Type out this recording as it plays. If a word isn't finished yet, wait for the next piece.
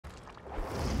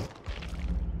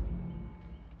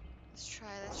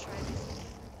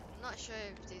not sure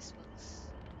if this works.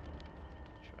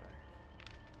 Try.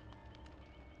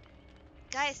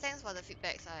 Guys, thanks for the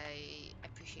feedbacks. I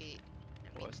appreciate it.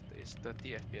 I mean, It's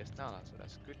 30 FPS now, so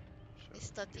that's good. So it's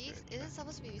 30? give it Is it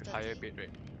supposed to be a 30? higher bit rate.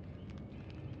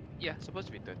 Yeah, supposed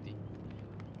to be 30.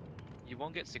 You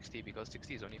won't get 60 because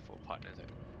 60 is only for partners. Right?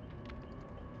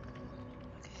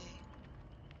 Okay.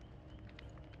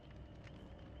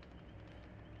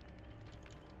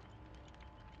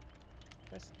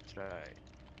 Let's try.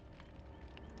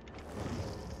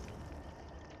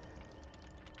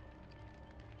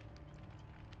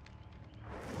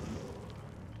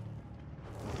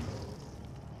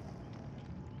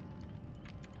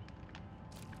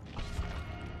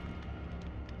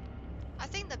 I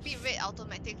think the bitrate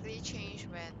automatically changed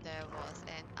when there was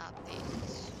an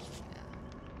update.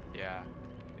 Yeah,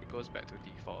 it goes back to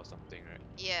default or something, right?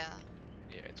 Yeah.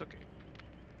 Yeah, it's okay.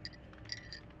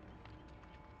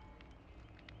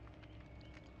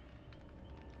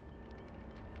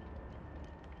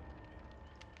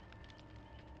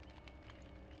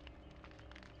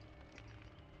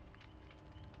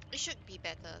 It should be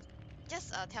better.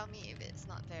 Just tell me if it's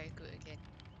not very good again.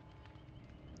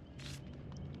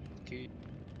 Okay.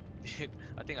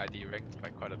 I think I deranked by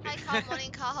quite a bit. Hi cow,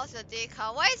 morning cow, how's your day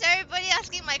cow? Why is everybody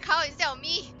asking my cow instead of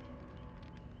me?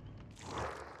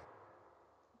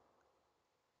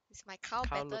 Is my cow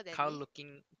better than me?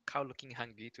 Cow looking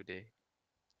hungry today.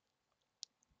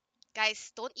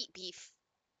 Guys, don't eat beef.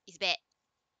 It's bad.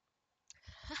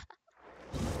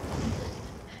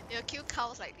 You'll kill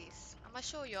cows like this. I'ma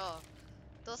show y'all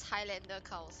those Highlander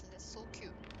cows. They're so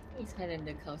cute. These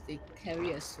Highlander cows, they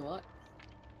carry a sword.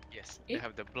 Yes, Eh? they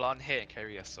have the blonde hair and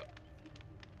carry a sword.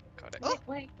 Correct. Oh!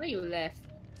 Why you left,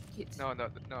 kids? No,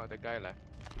 the guy left.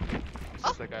 It's Oh!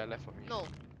 just the guy left for me. No.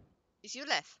 It's you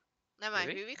left. Never mind,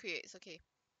 Really? we recreate, it's okay.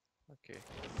 Okay.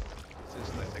 It's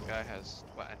just like the guy has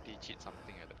what anti-cheat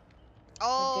something like that.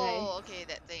 Oh, okay,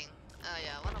 that thing.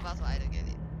 Yeah, one of us will either get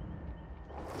it.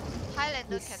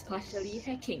 Highlander He's kettles. partially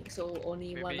hacking, so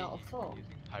only Maybe 1 out of 4.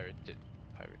 using pirated.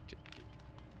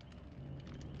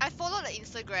 I follow the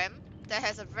Instagram that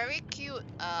has a very cute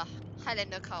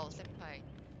Highlander cows. Let me find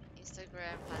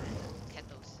Instagram Highlander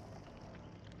kettles.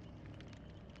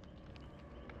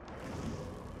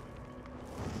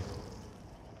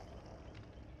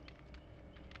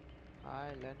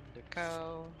 Highlander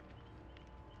cow.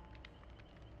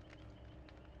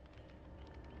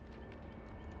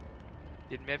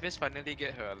 Did Mavis finally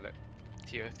get her like,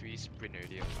 tier 3 sprint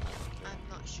already? Or I'm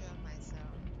not sure myself.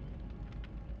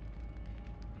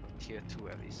 tier 2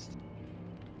 at least.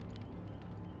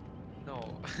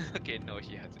 No. Okay, no,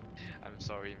 she hasn't. I'm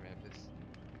sorry, Mavis.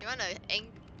 You wanna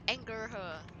anger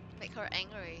her, make her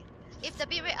angry. If the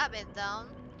bitrate up and down,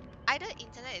 either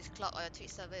internet is clogged or your Twitch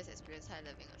server is experiencing high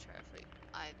leveling of traffic.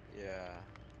 Yeah.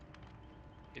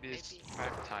 It is Maybe.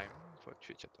 prime time for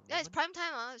Twitch at the Yeah, it's moment.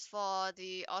 prime time. It's for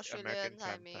the Australian American prime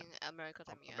timing, time. America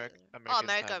timing. Yeah. Oh, American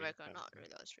America, timing America, prime not time.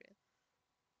 really Australia.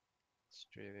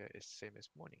 Australia is same as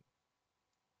morning.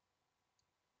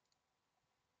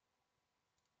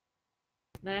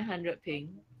 900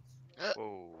 ping.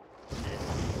 Whoa. And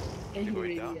Is it he going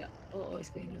really down? it's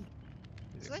going down.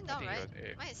 It's going I down, think right?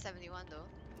 it was Mine is 71 though.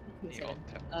 Okay, the alt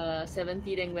tab.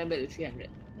 70 then went back to 300.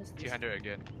 What's this? 300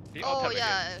 again. The alt Oh tab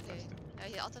yeah, again. okay. Faster. Yeah,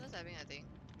 he alternate timing, I think.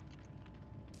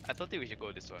 I don't think we should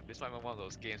go this one. This one is one of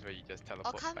those games where you just Or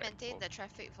teleport can't back and maintain forth. the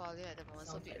traffic volume at the moment,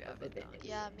 so Sounds be like up and better down. than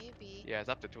Yeah, maybe. Yeah, it's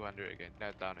up to 200 again.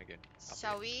 Now down again. Up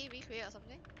Shall again. we recreate or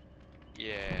something?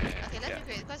 Yeah. Okay, let's Yeah.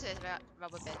 recreate because it's very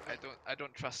rubber band. I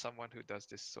don't trust someone who does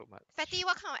this so much. Fatty,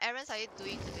 what kind of errands are you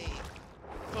doing today?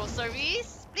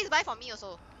 Groceries? Please buy for me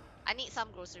also. I need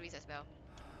some groceries as well.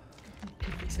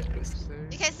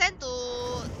 You can send to.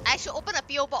 I should open a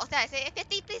PO box. Then I say, hey,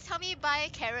 Fatty, please help me buy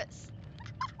carrots.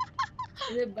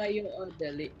 Is it bio or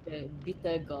the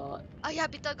bitter gourd? Oh yeah,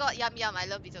 bitter gourd, yum yum. I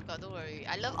love bitter gourd. Don't worry.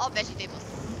 I love all vegetables.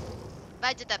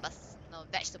 Vegetables. No,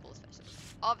 vegetables.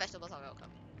 Vegetables. All vegetables are welcome.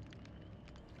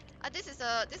 This is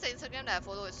an Instagram that I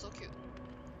follow. It's so cute.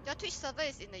 Your Twitch server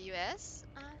is in the US?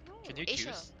 No, Can you Asia.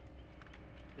 choose?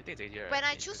 I think it's Asia. When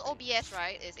I Asia, choose Asia. OBS,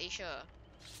 right, it's Asia.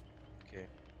 Okay.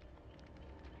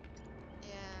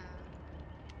 Yeah.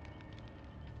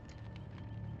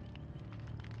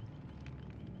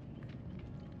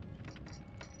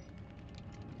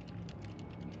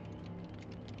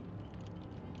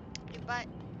 But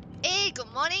hey,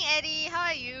 good morning, Eddie. How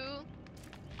are you?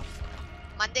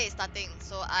 Monday is starting,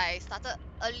 so I started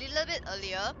a little bit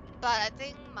earlier, but I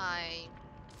think my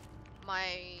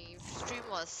stream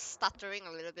was stuttering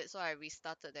a little bit, so I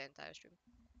restarted the entire stream.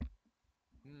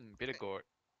 Bitter gourd.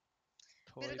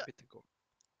 Bitter Toy gourd. bitter gourd.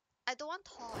 I don't want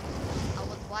toys. I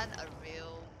would want a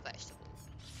real vegetable.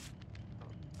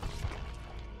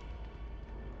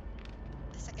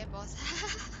 The second boss.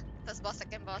 First boss,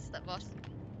 second boss, third boss.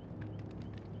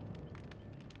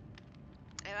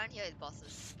 Everyone here is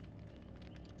bosses.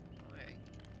 Alright.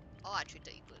 All are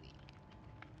treated equally.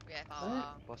 We have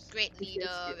our Boss. great If leader,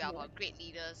 you're we have our what? great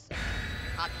leaders,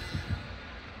 army,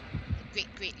 the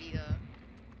great leader.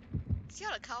 See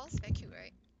all the cows? Very cute,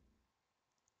 right?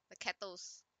 The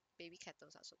cattles. Baby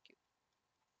cattles are so cute.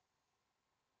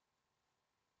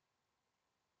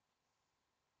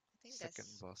 I think Second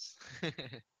that's boss.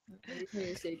 Every time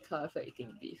you say cow, I feel like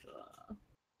eating beef.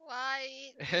 why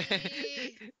eat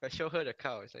me. I show her the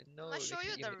cow. It's like I'm no. gonna They show can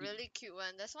you the even eat. really cute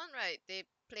one. There's one right. They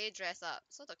play dress up.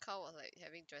 So the cow was like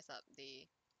having dress up. They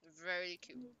very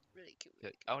cute, really cute, Yeah,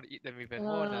 really I cute. want to eat them even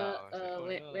more now. It's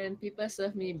like, oh When people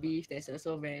serve me beef, there's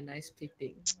also very nice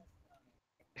plating. no.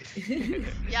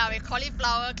 Yeah, with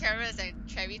cauliflower, carrots, and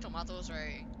cherry tomatoes,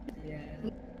 right? Yeah.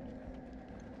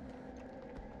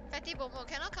 Fatty Bomo,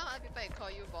 cannot come other people and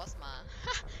call you boss ma.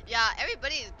 Yeah,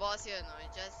 everybody is boss here, no?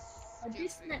 It's just But feel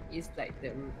this free. map is like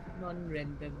the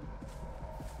non-random.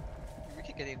 We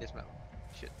keep getting this map.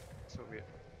 Shit, so weird.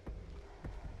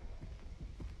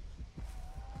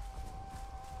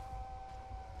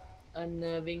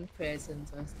 Unnerving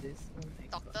presence was this. Oh my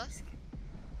Doctor? god. this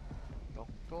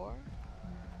Doctor?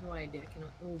 No idea,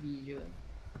 cannot no visual.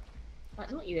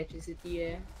 But no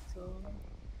electricity so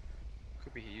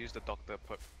Could be he used the doctor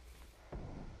perk.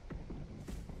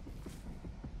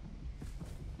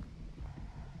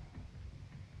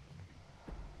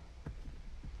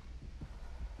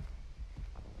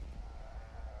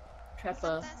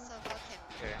 trapper. Sometimes server can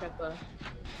be Yeah. Trapper.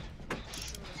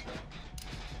 that's true as well.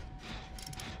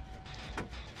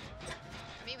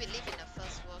 I mean, we live in a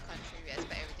first world country, we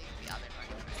expect everything to be up and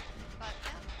running, right? But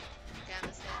yeah, you can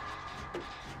understand.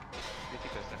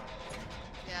 Difficult stuff.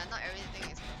 Yeah, not everything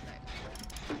is perfect.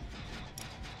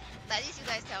 But at least you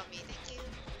guys tell me, thank you,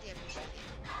 really appreciate it.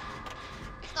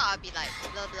 If not, I'll be like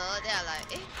blah blah. Then I'm like,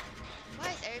 eh, why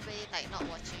is everybody like not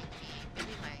watching me?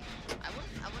 Maybe I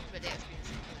wouldn't really experience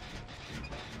it.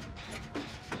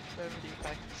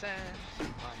 75%.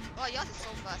 Oh, yours is so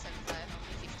far 75,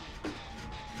 only 50,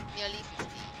 nearly 50.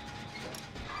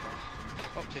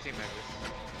 Oh, chasing Mavis.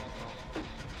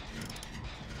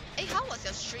 Hey, how was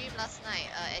your stream last night,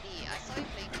 Eddie? I saw you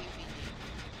playing PvP.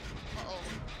 Uh oh.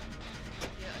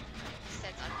 Yeah,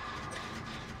 set on.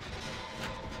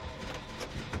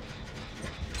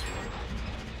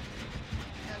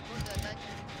 Yeah, go to the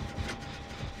dungeon.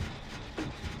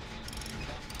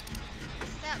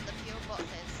 Set up the PO box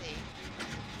and say.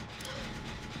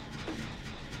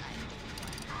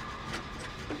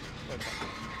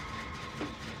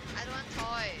 I don't want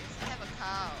toys. I have a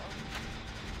cow.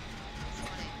 It's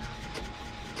more than enough.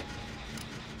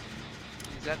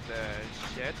 Is that the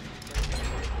shed?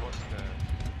 Going towards the.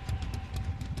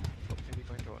 Oh, maybe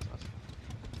going towards us.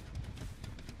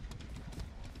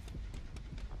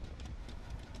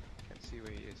 Can't see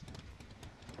where he is.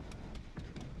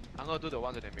 I'm gonna do the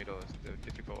ones in the middle, the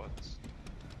difficult ones.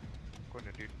 I'm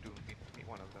gonna meet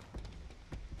one of them.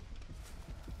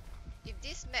 If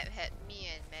this map had me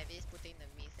and Mavis putting the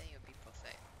meat, then it would be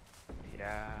perfect.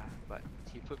 Yeah, but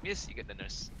he put miss, you get the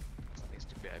nurse. Something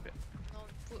stupid, I bet.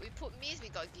 No, we put meat, we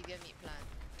got Gideon meat plant.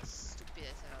 It's stupid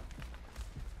as hell.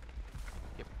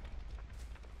 Yep.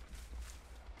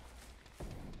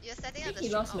 You're setting I up think the he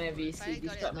stream. lost Oh, Mavis, finally he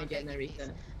got it, destroyed my not bad, good generator. case.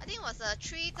 I think it was a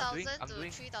 3,000 I'm to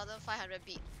doing- 3,500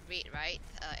 beat rate, right,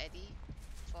 Eddie?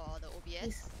 For the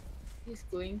OBS? He's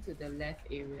going to the left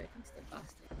area, I think it's the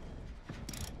bastard.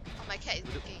 Oh, my cat is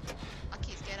looking.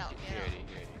 Akis, get out, get Here out. already,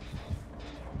 here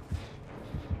already.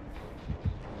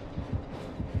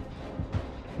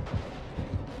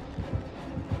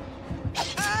 Get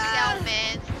out,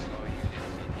 man. So you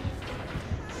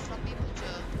did Sloppy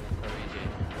butcher. sorry,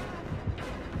 Jane.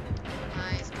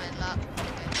 Nice, my luck.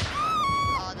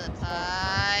 All the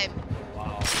time.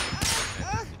 Wow.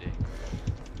 Today.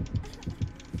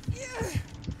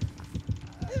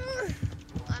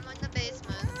 I'm in the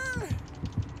basement.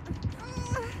 Oh,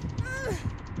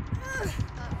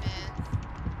 man.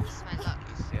 This is my luck.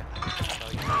 Yeah. So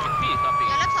you can be stopping.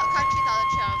 Your laptop card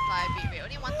 3305 bit rate,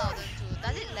 only 1002.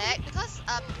 Does it lag? Because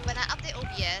when I update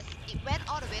OBS, it went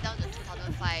all the way down to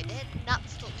 2005. Then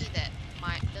Nuts told me that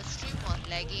the stream was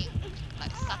lagging,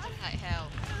 like sucking like hell.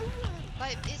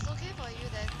 But if it's okay for you,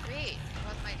 then great.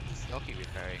 Because my Y'all keep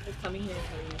repairing. He's coming here,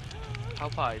 sorry. How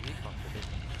far is he from the base?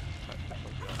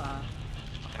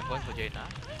 I'm going for Jane,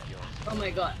 Yours. Oh my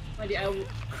god, why did I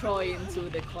crawl into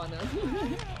the corner? I'm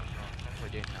for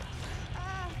Jane now.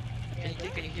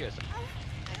 Can you hear us?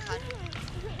 I can't.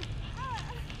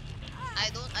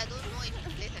 I don't know if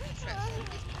he plays any traps in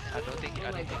this I don't think Oh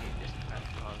I my don't think God. he just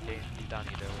okay, he's done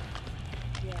either way.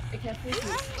 Yeah, be careful to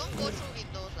Don't go through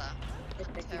windows lah.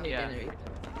 attacking Tell. the Yeah. generator.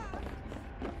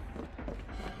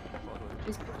 Follow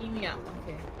He's picking me up.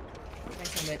 Okay. Find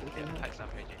somewhere to yeah, heal. hide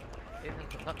somewhere, Jane. Eh,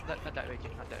 no, not that way,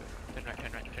 Jane, not that way. Turn right,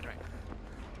 turn right, turn right.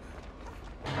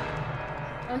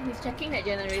 Oh, he's checking that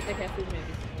generator. Careful,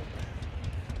 maybe.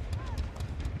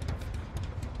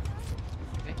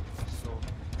 Okay, so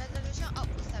Resolution up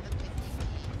to 720p.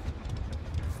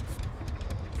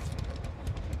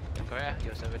 correct,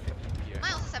 you're 720p, right?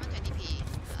 Mine also 720p.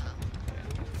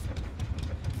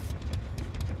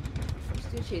 I'm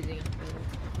still chasing after him.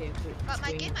 Okay, good. But He's my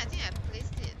going. game, I think I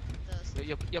placed it.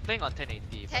 You're playing on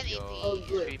 1080, but 1080. you're Oh,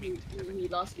 good. streaming. He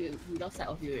lost you. He lost sight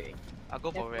of you already. I'll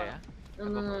go for Careful, Ray, ah. yeah? No,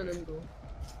 no, no, don't go.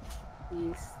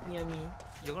 He's near me.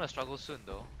 You're gonna struggle soon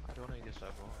though. I don't know if you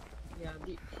struggle. Yeah, a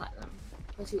bit hard lah.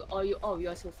 Cause all of you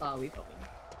are so far away from him.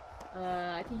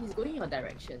 I think he's going your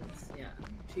directions. Yeah,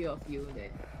 3 of you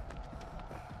there.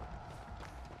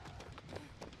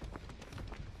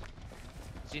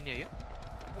 Is he near you?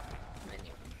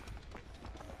 Menu.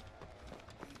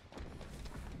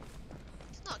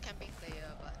 He's not a camping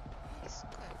player, but he's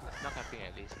quite good. Not camping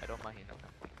at least. I don't mind him not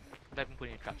camping. Not even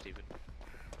putting in traps even.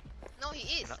 No,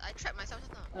 he is. Not- I trapped myself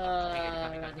just now.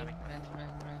 coming.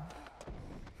 Run.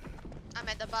 I'm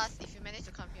at the bus if you manage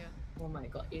to come here. Oh my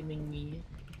god, aiming me.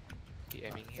 He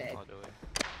aiming Sad. him all the way.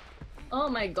 Oh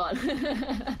my god.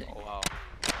 Oh wow.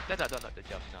 That I don't know the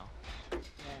jump now.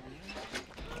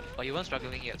 Oh, you weren't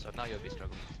struggling yet, so now you'll be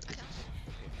struggling. I can.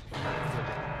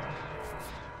 Okay.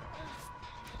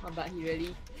 Oh, but he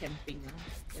really camping lah.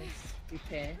 Just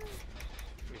prepare.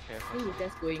 Repair I first. think he's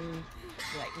just going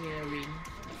like near rain.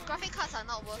 Graphic cards are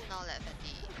not worth now,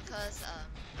 Fatty, because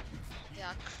they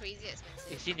are crazy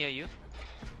expensive. Is he near you?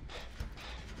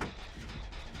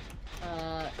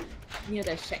 Near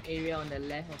the shack area on the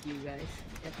left of you guys.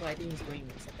 Therefore, I think he's going in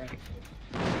that direction.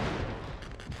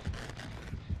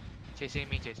 Chasing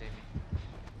me.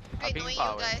 Great knowing you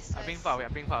guys. I'm being far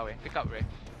away. Pick up Ray.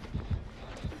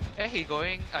 Eh, he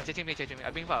going. Chasing me.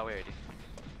 I'm being far away already.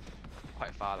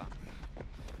 Quite far lah.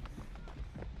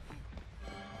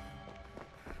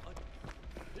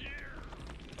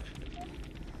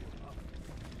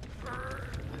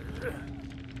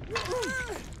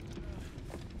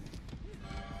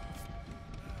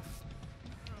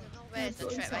 I don't know where is the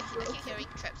trap. I keep hearing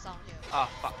trap sound here. Ah,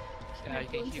 fuck. Yeah, you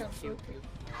can Phones heal are so cute.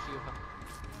 her.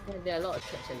 Yeah, there are a lot of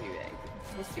traps everywhere. I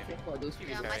think. Just be careful of those Keep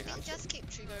Yeah, people. my very thing nice. just keep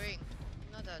triggering.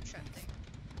 You know the trap thing.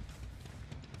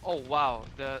 Oh wow,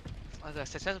 the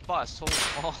success bar is so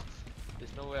small.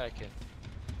 There's no way I can.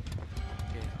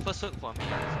 Okay, first hook for me.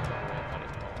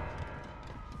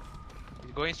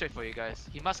 He's going straight for you guys.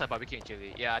 He must have barbecue and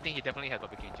chili. Yeah, I think he definitely has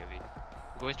barbecue and chili.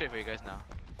 Going straight for you guys now.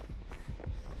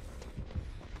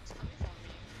 It's coming from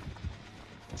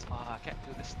me. Ah, I can't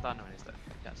do the stun when it's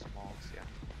that small. So yeah.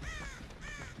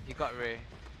 He got Ray.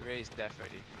 Ray is deaf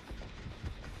already.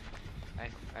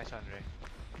 Nice one, Ray.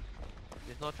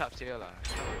 There's no traps here lah.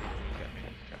 Can't really get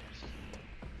many traps.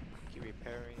 Keep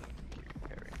repairing.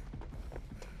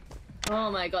 Oh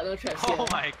my god, no traps here. Oh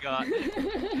my god.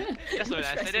 Just when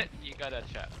I said it, you got a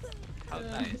trap. How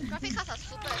nice. Graphic cards are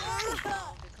super expensive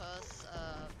now because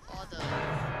all the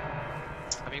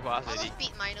I mean for us all those already.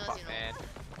 beat miners, Fuck you know. man.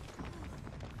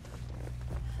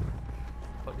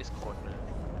 Put this corner.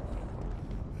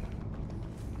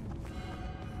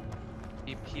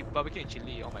 He barbecue and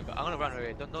chili. Oh my god. I'm gonna run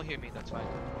away. Don't hear me. That's fine.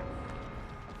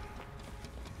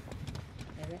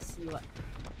 Okay, let's see what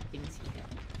things he has.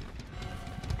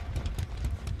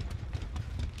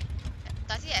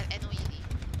 Does he have NOED?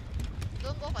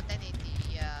 Don't go for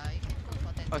 1080. Yeah, you can go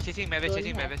for 1080. Oh, chasing Mavis.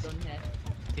 Chasing Mavis. Don't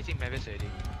have. Chasing Mavis already.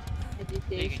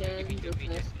 Agitation, you can do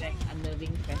ruthless this. strength,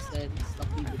 unnerving presence,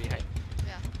 sloppy I'm behind.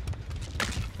 Yeah.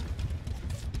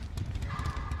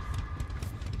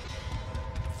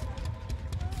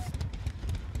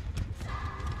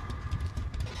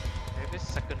 Mavis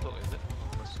second hook is it?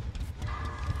 Or first hook?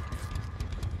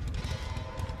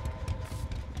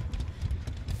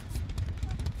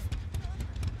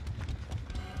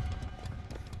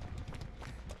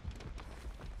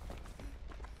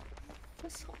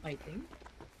 First hook, I think.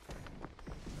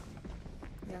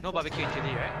 Yeah, No first barbecue and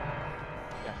chili, right?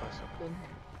 Yeah, first hook. Don't have.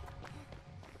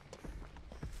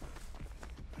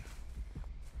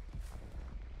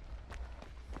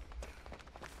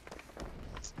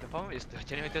 The problem is the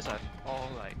generators are all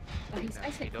like. But his in the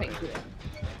eyesight middle quite area.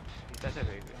 good. His eyesight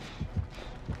very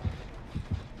good.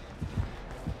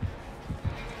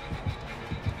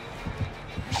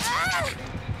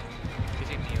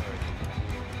 Chasing me already.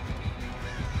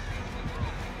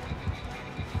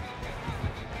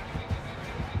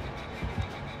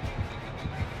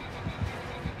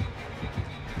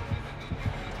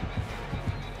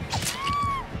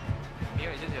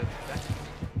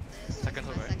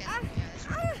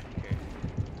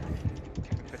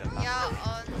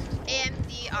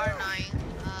 R9.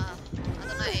 I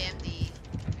don't like AMD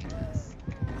because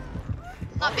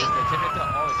not Oh, being the generator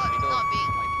all in the middle. not being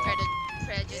Oh my god.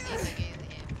 prejudiced against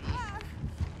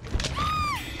AMD.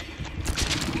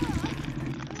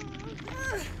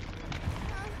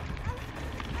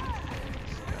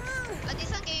 A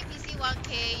decent game PC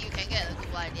 1K, you can get a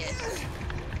good one, yes.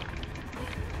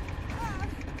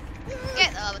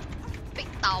 Get a big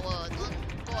tower, don't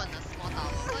go on a small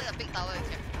tower. Because a big tower you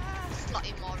can slot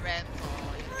in more RAM or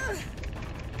you know,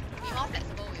 be more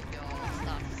flexible with your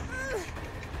stuff.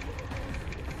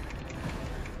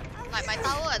 Like my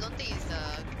tower I don't think is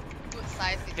a good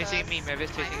size because Chasing me,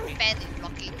 Mavis chasing my me. fan is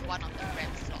blocking one of the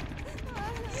RAM slot.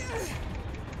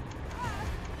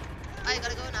 I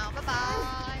gotta go now, bye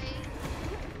bye!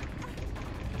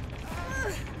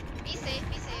 Be safe,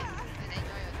 and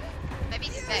enjoy your day. Maybe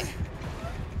he's back.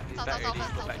 He's Talk back first,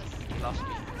 already. talk Like, first. he lost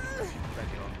me. Back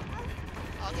it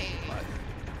off. Okay. But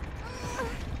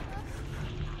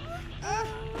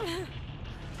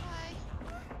Bye.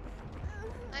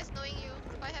 Nice knowing you.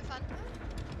 Bye, have fun.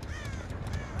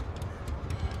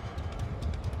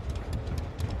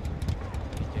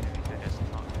 generator has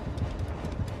not.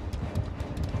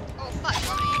 Oh fuck,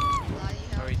 sorry. Bloody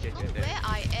hell. Sorry, JJ, Know there. where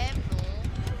I am, no.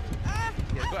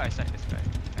 He has good eyesight, this guy.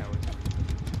 I was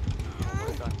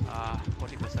almost done.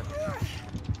 40%.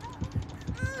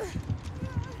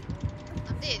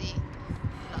 I'm dead already.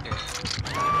 Okay.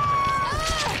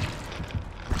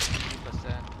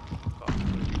 50%. Got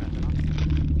full defense now.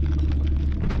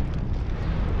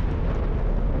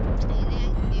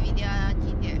 NVIDIA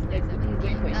GTX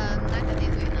 970. 970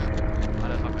 is good now.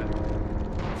 Motherfucker.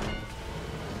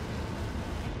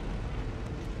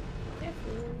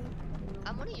 Careful.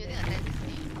 I'm only using a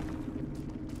 1060.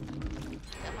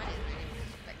 That one is really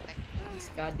spectacular. He's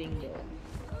guarding the.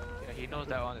 Yeah, he knows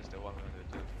that one is the one we're going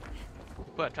to do.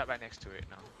 Put a trap right next to it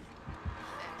now.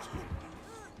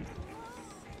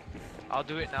 I'll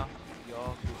do it now.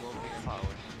 Your Google being far away.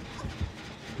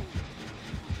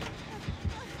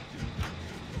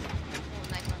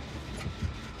 Oh, nice one.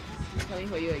 He's coming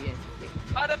for you again. Okay.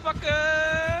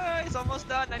 Motherfucker! It's almost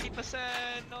done, 90%!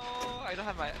 No! I don't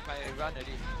have my run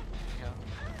already. Yeah.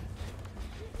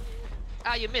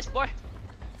 Ah, you missed, boy!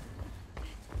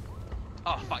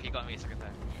 Oh fuck, he got me a second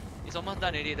time. It's almost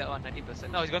done already, that one,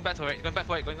 90%. No, he's going back for it, going back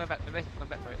for it, going back for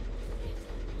it.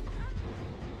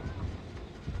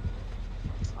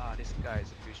 Ah, this guy is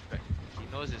a douchebag. He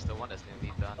knows it's the one that's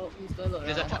nearly done. Oh, he's gonna look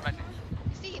There's a around. trap right there.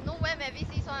 You see, he know where Mavis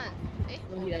is one. Eh?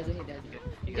 No, he doesn't.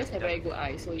 He just have very good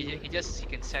eyes, so He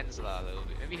can sense a little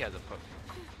bit. Maybe he has a perk.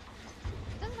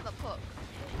 He doesn't have a perk.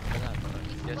 Doesn't have a perk.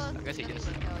 He's I guess he super just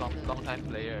sneaky long intelligent. time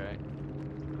player, right?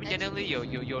 I mean, generally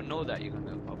you'll know that you're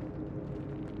gonna pop.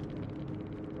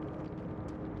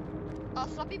 Oh,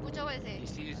 Sloppy Butcher, what is He it?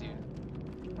 sees you.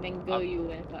 mangle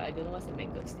you, but I don't know what's the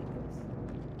mangle status.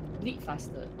 Bleed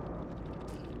faster.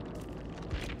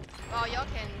 Oh, y'all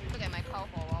can look at my cow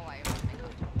for a while while I make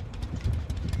up.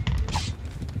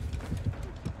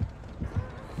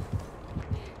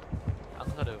 I'm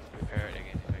gonna repair it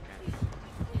again if I can.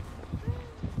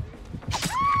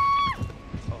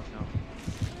 Oh no.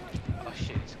 Oh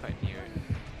shit, it's quite near it.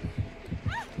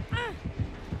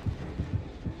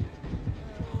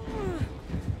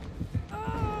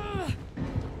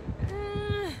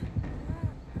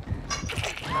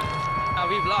 Ah,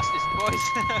 we've lost this, boys.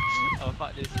 Oh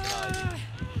fuck this.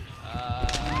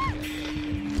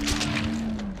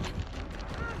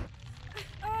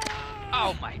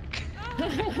 Oh my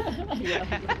god.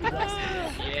 Yeah, we lost.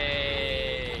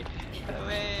 Yay!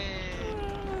 Win!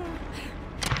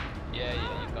 Yeah,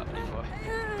 you got me, boy.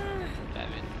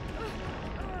 Damn it.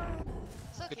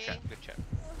 It's Good okay. trap, good trap.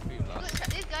 We Good lost. trap.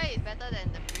 This guy is better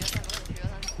than the previous one. Because the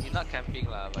previous one. He's not camping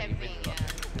lah, but he Camping, wins a lot. yeah.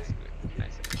 That's good.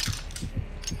 Nice.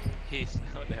 He's,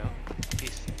 what the hell?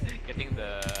 He's getting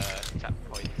the trap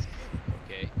points.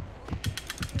 Okay.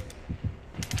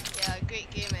 Yeah, great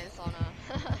game and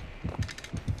sauna.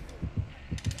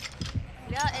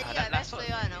 Yeah, Eddie, that I last best one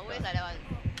play was one. really Always tough. like that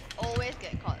one. Always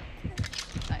get caught.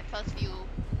 Like first few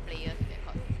players get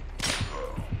caught.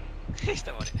 He's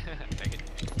still on it. Dang it.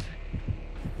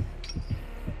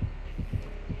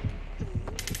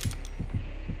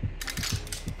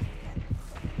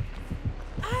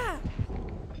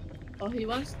 Oh, he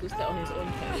wants to start on his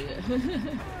own career.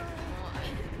 No,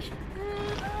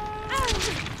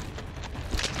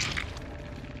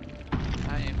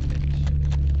 I am bitch.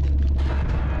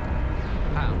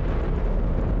 Ow.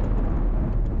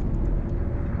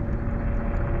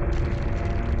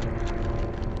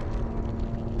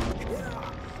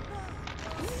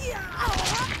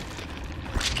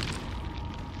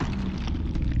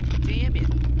 Damn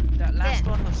it. That last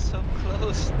one was so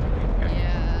close.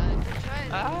 Yeah, good try.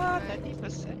 Ah, Good try.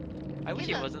 90%. I wish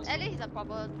it wasn't so. At least he's a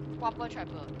proper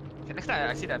trapper. Okay, next time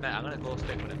I see that map, I'm gonna go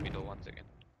straight for the middle ones again.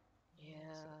 Yeah.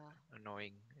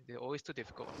 Annoying. They're always too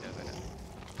difficult when they're like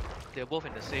that. They're both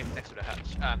in the same next to the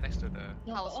hatch. Next to the.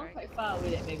 No, House, but one right? quite far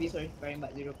away that maybe sorry very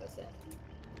much 0%.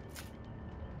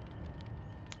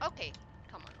 Okay,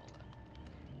 come on over.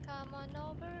 Come on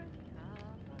over. Come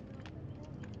on over.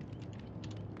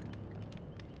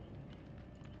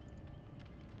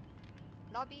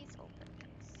 Lobby's open.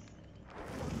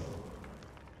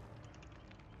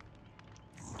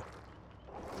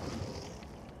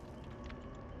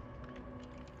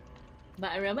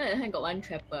 But I remember that time got one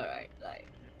trapper, right? Like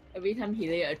every time he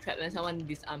lay a trap and someone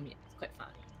disarm it. It's quite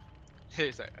funny.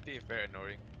 It's like, I think it's very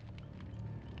annoying.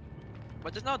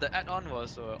 But just now the add-on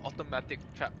was automatic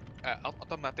trap,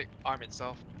 automatic arm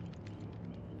itself.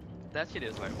 That shit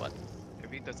is like what?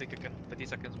 Every 30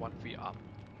 seconds, one free arm.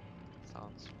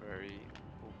 Sounds very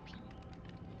OP.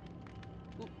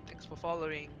 Ooh, thanks for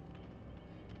following.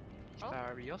 Oh.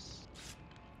 Starios.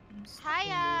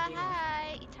 Hiya,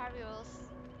 hi, Itarios.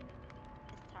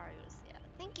 Itarios, yeah.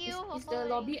 Thank you for Is the following.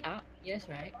 lobby up? Yes,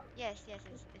 right? Yes,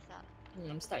 it's up.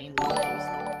 I'm stuck in the lobby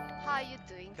still. How are you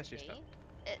doing Yes, you today? start.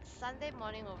 It's Sunday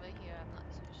morning over here. I'm not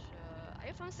too sure. Are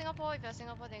you from Singapore? If you're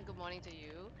Singapore, then good morning to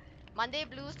you. Monday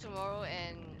blues tomorrow,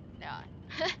 and yeah,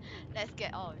 let's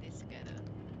get all of this together.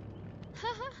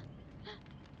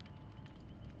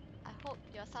 I hope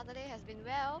your Saturday has been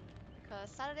well, because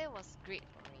Saturday was great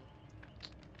for me.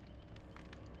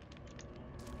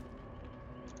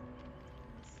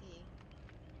 Let me see.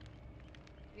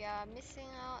 We are missing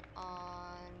out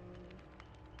on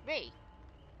Ray.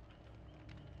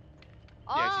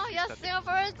 Yeah, Oh, she's you're restarted.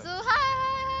 Singaporean too.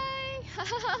 Hi,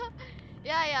 hi.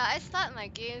 Yeah. I start my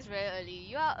games very early.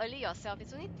 You are early yourself.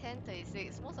 It's only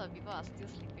 10:36. Most of the people are still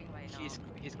sleeping right now.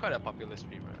 He's quite a popular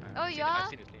streamer. Oh, you are? I've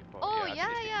seen his name before. Oh, Yeah, I've seen his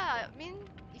name yeah. before. I mean,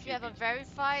 if you He have a beats-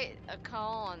 verified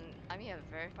account on, I mean, you have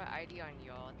a verified ID on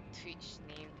your Twitch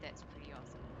name, that's pretty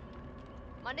awesome.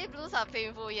 Monday blues are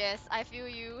painful. Yes, I feel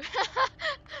you.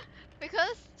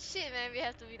 Because shit, man, we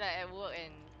have to be like at work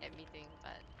and at meeting,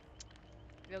 but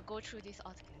we'll go through this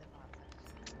all together by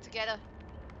ourselves. Together.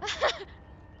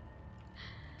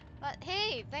 But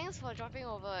hey, thanks for dropping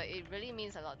over. It really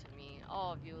means a lot to me.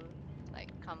 All of you, like,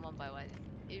 come one by one.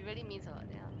 It really means a lot.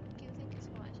 Yeah, thank you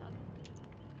so much.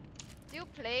 Do you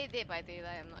play Dead by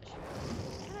Daylight? I'm not sure.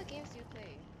 What kind of games do you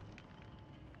play?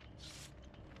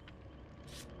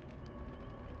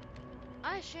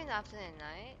 I stream in the afternoon and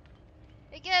night.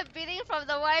 You get a beating from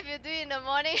the wife you do in the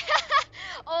morning.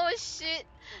 Oh shit.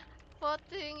 Poor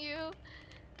thing you.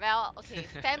 Well, okay,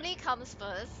 family comes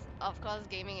first. Of course,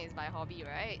 gaming is my hobby,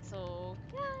 right? So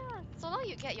yeah, so long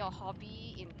you get your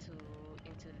hobby into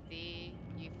the day,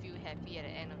 you feel happy at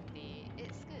the end of the day.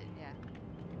 It's good, yeah.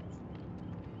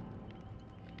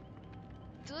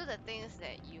 Do the things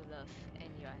that you love and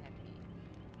you are happy.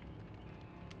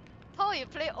 Oh, you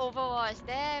play Overwatch,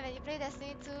 damn, and you play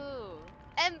Destiny too.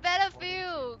 And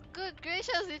Battlefield! Good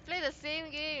gracious, we play the same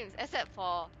games, except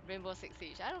for Rainbow Six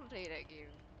Siege. I don't play that game.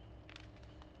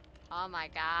 Oh my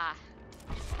god.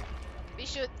 We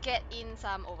should get in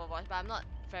some Overwatch, but I'm not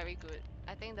very good.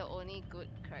 I think the only good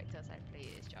characters I play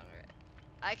is Jungler.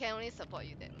 I can only support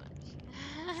you that much.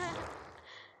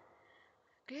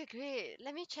 Great.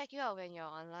 Let me check you out when you're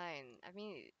online. I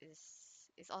mean,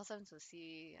 it's awesome to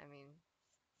see. I mean,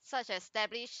 such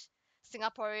established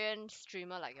Singaporean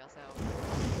streamer like yourself.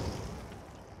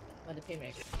 But the pay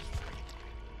very good.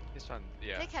 This one,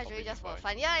 yeah. Play casually probably just for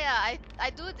fine. fun. Yeah. I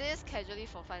do this casually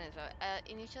for fun as well.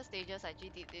 Initial stages, I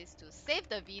actually did this to save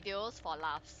the videos for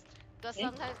laughs. Because Eh?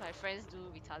 sometimes my friends do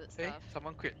retarded Hey, stuff,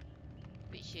 someone quit.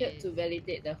 which Failed is to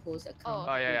validate the host account.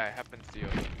 Oh yeah, it happens to you.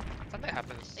 Sometimes it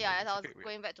happens. yeah. As It's I a was bit weird.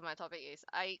 going back to my topic is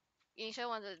I initially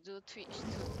wanted to do Twitch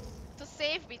to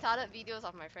save retarded videos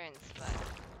of my friends, but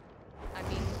I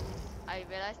mean I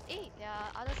realized, hey, there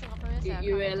are other Singaporeans that are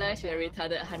You coming to my realize you're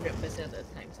channel. retarded 100% of the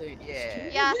time, so you just Yeah.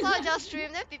 Yeah, so I just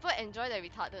stream. Then people enjoy the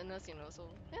retardedness, you know. So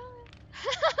yeah,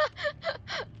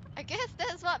 I guess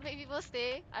that's what made people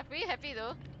stay. I'm pretty happy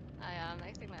though. I'm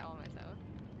acting like all myself.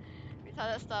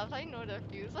 Retarded stuff, I know the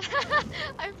feels.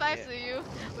 I'm five Yeah. to you,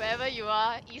 wherever you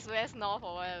are, east, west, north,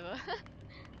 or whatever.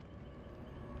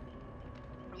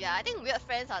 Yeah, I think weird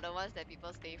friends are the ones that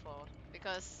people stay for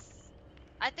because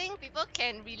I think people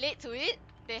can relate to it.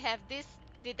 They have this,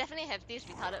 they definitely have this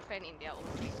retarded friend in their own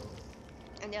clique,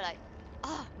 and they're like,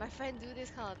 oh, my friend do this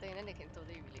kind of thing, then they can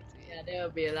totally relate to Yeah, it. they'll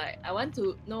be like, I want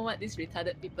to know what these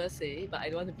retarded people say, but I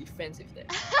don't want to be friends with them.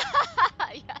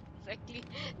 Yeah, exactly.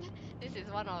 This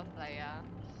is one of like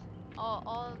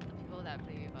all the people that I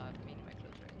play with are mainly my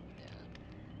close friends.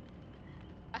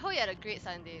 hope you had a great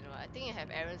Sunday, you know. I think you have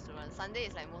errands to run. Sunday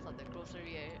is like most of the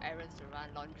grocery errands to run,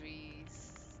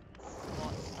 laundries,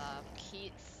 sports stuff,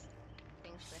 kids,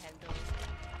 things to handle.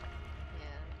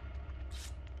 Yeah.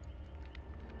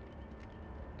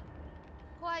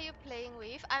 Who are you playing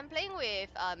with? I'm playing with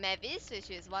Mavis, which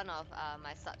is one of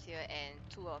my subs here, and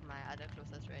two of my other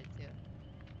closest friends here.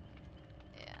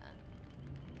 Yeah.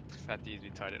 Fatty is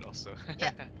retarded also.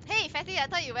 Yep. Hey, Fatty, I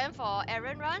thought you went for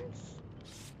errand runs?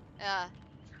 Yeah.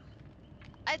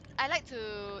 I like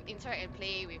to interact and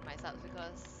play with my subs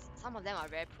because some of them are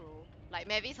very pro. Like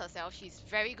Mavis herself, she's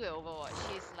very good at Overwatch.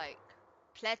 She's like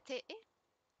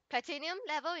platinum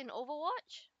level in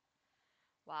Overwatch.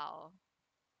 Wow.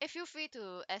 Feel free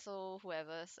to SO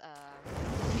whoever's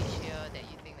Twitch here that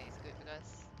you think that is good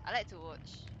because I like to watch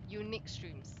unique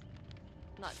streams,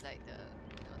 not like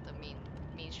the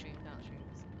mainstream kind of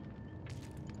streams.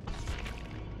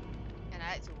 And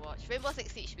I like to watch Rainbow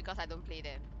Six Siege because I don't play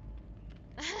them.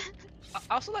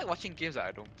 I also like watching games that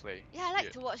I don't play. Yeah, I like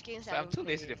Weird. to watch games So that I I'm don't too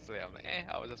play. lazy to play. I'm like,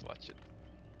 I'll just watch it.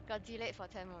 Got delayed for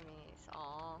 10 more minutes.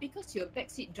 Aww. Because your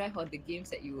backseat drive on the games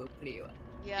that you will play. What?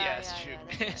 Yeah, it's true.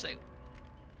 that's It's right. like,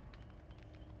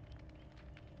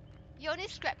 You only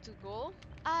scrap to go?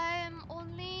 I'm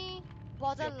only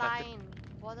borderline.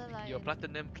 you're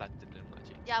platinum,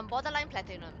 actually. Yeah, I'm borderline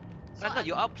platinum. So No,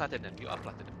 you are platinum. You are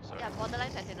platinum. Sorry. Yeah,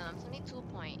 borderline platinum. I'm only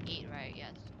 2.8, right? Yeah,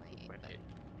 2.8. 2.8.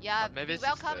 Yeah, Mavis we is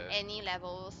welcome the- any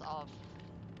levels of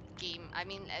game. I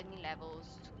mean, any levels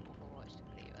to Overwatch to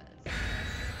play with us.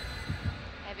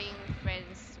 Having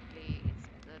friends to play is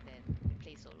better than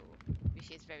play solo, which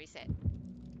is very sad.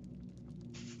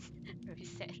 Very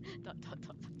sad. Dot, dot,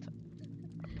 dot, dot, dot.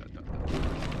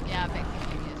 Yeah, back to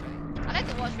game, yes, right. I like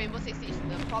to watch Rainbow Six Siege.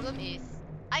 The problem is,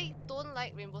 I don't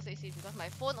like Rainbow Six Siege because my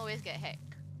phone always get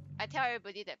hacked. I tell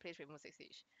everybody that plays Rainbow Six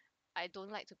Siege, I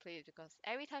don't like to play it because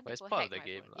every time But it's people part hack of the my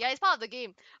game, phone. lah. Yeah, it's part of the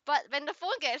game. But when the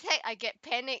phone gets hacked, I get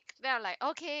panic. Then I'm like,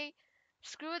 okay,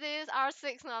 screw this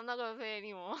R6. No, I'm not gonna play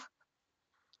anymore.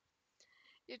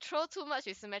 You throw too much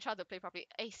with Symmetra to play properly.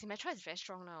 Hey, Symmetra is very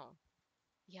strong now.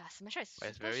 Yeah, Symmetra is But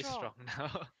it's super very strong.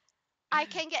 now. I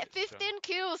can get It's strong. 15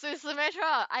 kills with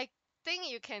Symmetra. I think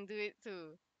you can do it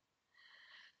too.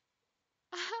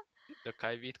 The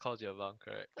Kyvie calls your mom,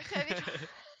 correct? Okay,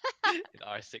 In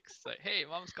R6, like, hey,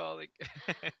 mom's calling.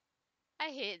 I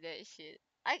hate that shit.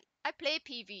 I play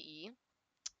PvE.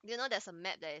 You know there's a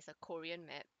map that is a Korean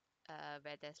map,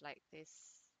 where there's like this.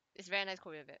 It's very nice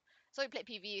Korean map. So we played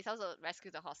PvE. It's also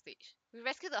rescue the hostage. We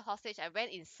rescued the hostage. I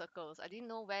went in circles. I didn't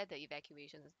know where the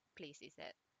evacuation place is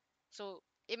at. So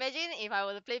imagine if I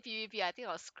were to play PvP, I think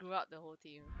I'll screw up the whole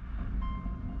team.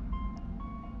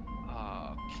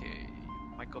 Okay.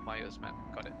 Michael Myers map,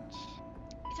 got it.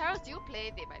 Charles, do you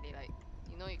play Dead by Daylight?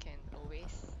 You know you can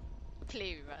always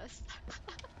play with us.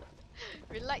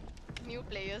 We like new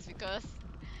players because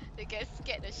they get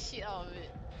scared the shit out of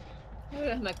it. Oh,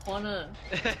 that's my corner.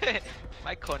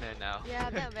 My corner now. Yeah,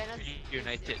 that Venice is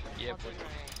United. Yeah, important, boy.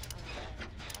 right?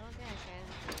 Okay. I don't think I can.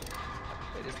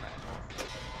 Wait, this map.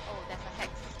 Oh, there's a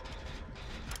hex.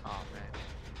 Oh man.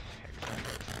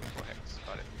 Hex. For hex.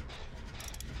 Got it.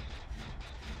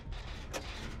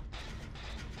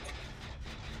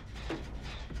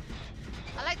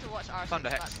 I like to watch R6. Found the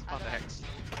hex. But Found the otherwise- hex.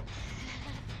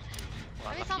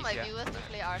 I mean, some of my viewers do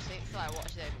play R6, so I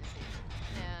watch them instead.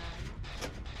 Yeah.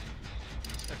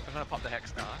 I'm gonna pop the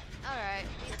hex now. Alright.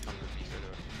 Pop the piece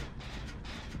over.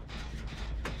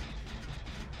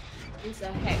 It's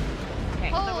a hack.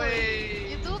 Hack. Oh, way.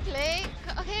 you do play?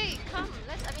 Okay, come.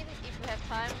 Let's. I mean, if we have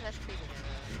time, let's play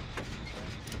together.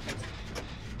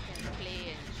 Can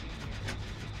play and stream.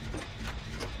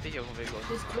 I think you're moving close.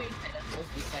 Just go inside the house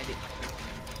beside it.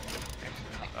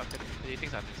 Okay, he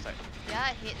thinks I'm inside. Yeah,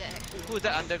 I hate that. Who's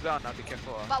that underground now? Be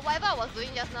careful. But whatever I was doing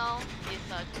just now is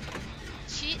a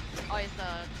cheat or is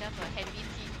just a handy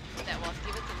tip that was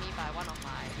given to me by one of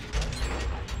my viewers.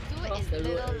 Do Cross it the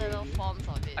in road little already. forms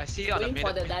of it. I see you on the Going for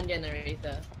middle. the gun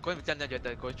generator. Going with Dungeon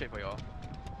Generator, go straight for your Okay,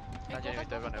 Dungeon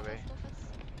Generator, run away. go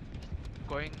first.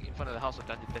 Going in front of the house of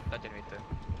Dungeon Generator.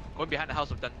 Going behind the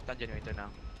house of Dungeon Generator now.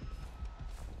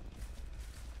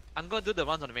 I'm gonna do the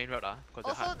ones on the main road, cause they're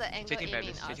Also, hard. the angle Chasing aiming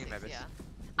in Mavis, chasing R6, Mavis. yeah.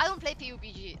 I don't play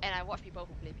PUBG, and I watch people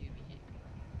who play PUBG.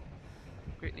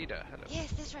 Great leader, hello.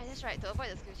 Yes, that's right, to avoid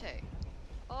the skill check.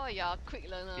 Oh, you're a quick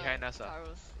learner, Behind us,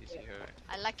 Carlos. You see her, right?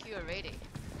 I like you already.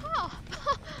 Oh.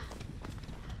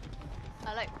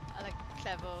 I like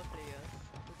clever players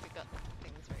who pick up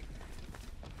things very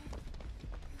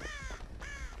quickly.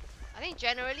 I think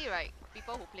generally, right,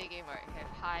 people who play game, right, have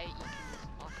high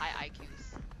EQs or high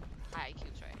IQs. High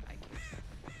IQs, right? IQs.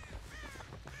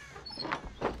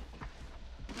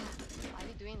 I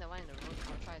need doing the one in the road,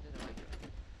 I'll try to do the one in the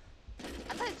road.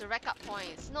 I thought it's to rack up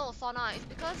points. No, Sona, it's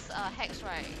because Hex,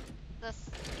 right? The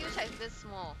skill check is this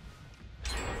small.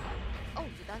 Oh,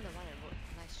 you done the one in the road.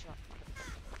 Nice shot.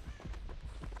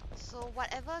 So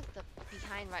whatever the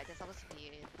behind, right, there's supposed to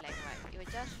be blank, right? It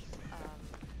will just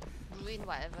ruin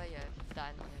whatever you have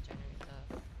done on your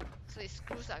generator. So it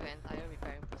screws up your entire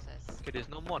repairing process. Okay, there's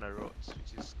no more on the roads,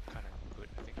 which is kind of good,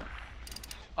 I think.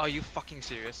 Are you fucking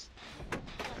serious? What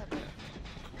happened?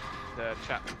 The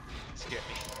trap scared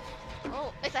me.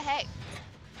 Oh, it's a hack!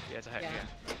 Yeah, it's a hack, Yeah.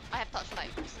 yeah. I have torchlight.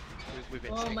 We've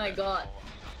been Oh saying my that god. for a while.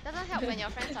 Doesn't help when your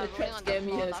friends are The rolling trap on the scare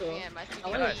me floor as laughing well. at my I stupid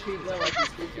want to game. trigger what you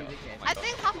still Yeah. again. Oh my I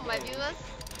think half of my viewers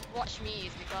watch me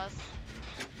is because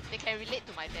they can relate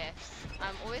to my deaths.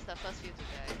 I'm always the first few to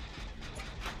die.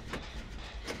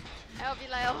 I'll be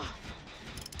like, oh,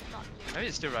 not me. Maybe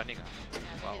it's still running. Yeah,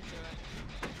 maybe Wow. it's the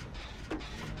run.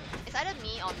 It's either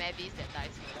me or Mavis that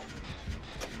dies first.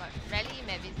 But rarely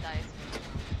Mavis dies first.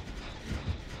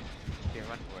 You can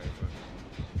run forever.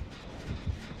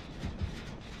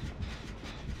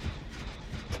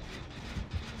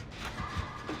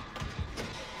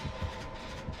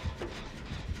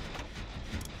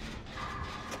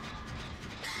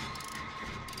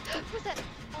 Who's that?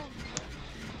 Oh.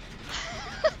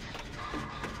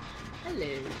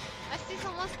 Hello. I see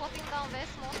someone squatting down, very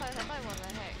small size. I thought it was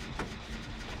a hack.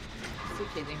 Still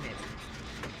chasing me.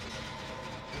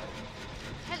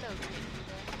 Hello, great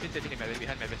leader. Been sitting in Mavis,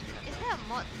 behind Mavis, behind. Is there a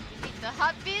mod to delete the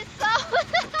heartbeat sound?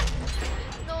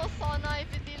 No, Sona, if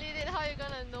you delete it, how are you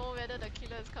gonna know whether the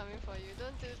killer is coming for you?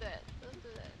 Don't do that. Don't do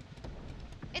that.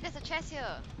 Hey, there's a chest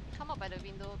here. Come out by the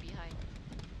window behind.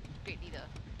 Great leader.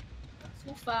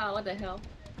 So far, what the hell?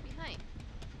 Behind.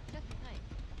 Just behind.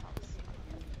 House.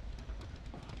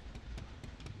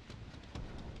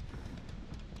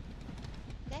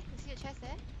 There, you see a chest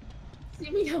there? See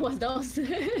me, I was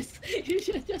downstairs. You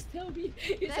should just tell me.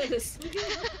 It's at the swing.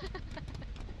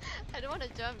 I don't want to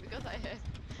jump because I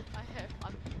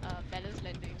have balanced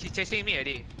landing. She's chasing me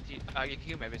already. You can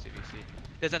kill Mavis if you see.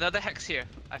 There's another hex here.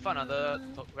 I found another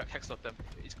hex totem.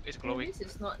 It's glowing. This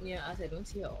is not near us. I don't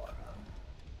see her aura.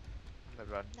 I'm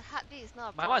gonna run. The heartbeat is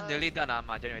not a My problem. one's nearly done.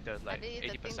 My generator is like Heartbeat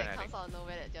is the thing 80%. that I comes think. out of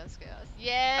nowhere that just scares us.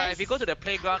 Yes! If you go to the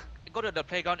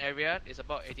playground area, it's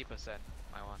about 80%.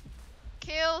 My one.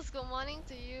 Kills, good morning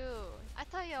to you. I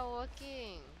thought you were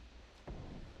working.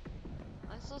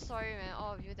 I'm so sorry, man.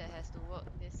 All of you that has to work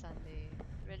this Sunday.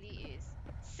 Really is.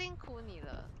 辛苦你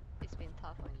了. It's been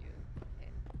tough on you.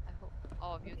 And I hope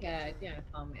all of you Okay, I get think I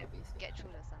found Mavis. through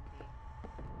the Sunday.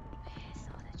 Where's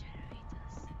all the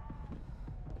generators?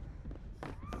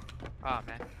 Ah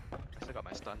man, I still got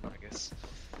my stun, I guess.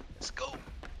 Let's go,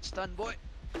 stun boy.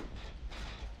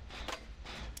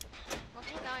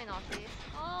 Walking down in office.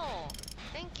 Oh,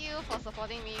 thank you for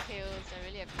supporting me, Kills. I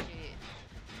really appreciate it.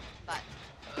 But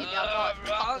if you're bored,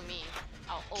 talk to me.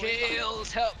 I'll always talk to you.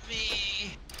 Kills, help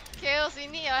me. Kills, we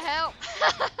need your help.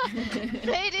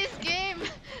 Play this game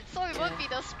so we won't be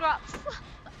the scrubs.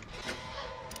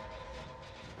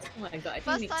 Oh my god,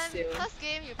 I think First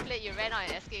game you played, you ran out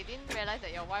and escaped. Didn't realize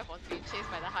that your wife was being chased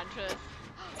by the huntress.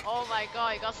 Oh my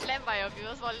god, you got slammed by your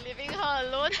viewers for leaving her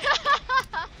alone.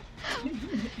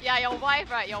 Yeah, your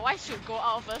wife, right? Your wife should go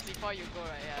out first before you go, right?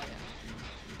 Yeah,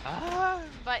 yeah. Ah.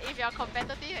 But if you're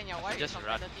competitive and your wife is Just run.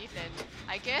 competitive, then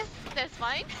I guess that's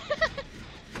fine.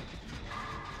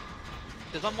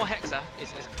 There's one more hex,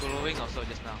 it's glowing also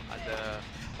just now at the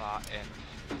far end.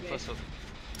 First hook.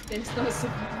 There's no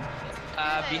super.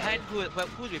 Behind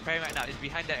who's repairing right now? It's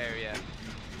behind that area.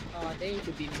 Oh, then it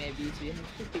could be Mavis. We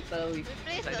have two people with.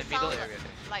 Replace It's like the the middle sound area.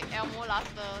 like Elmo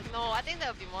Laster. No, I think that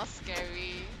would be more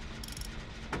scary.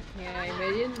 Yeah,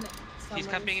 imagine. He's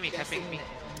camping me, camping me.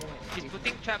 He's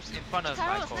putting traps in front of my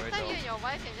Carlos, next time you corridor. and your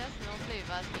wife can just play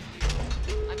with us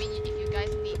if you. I mean, if you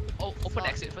guys need. Oh, open slot.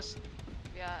 exit first.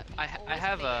 We I always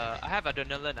have play I have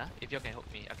adrenaline. If you can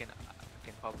help me, I can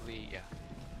probably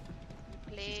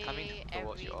play coming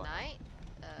towards every you all. night.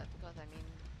 Because I mean,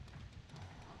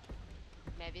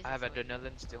 Mavis I have is always-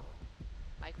 adrenaline still.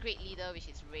 My great leader, which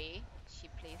is Ray, she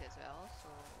plays as well.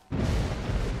 So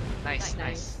Nice, Like-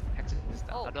 nice. Hex is done.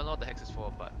 Oh. I don't know what the hex is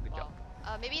for, but good job.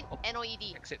 wow. Maybe Oh.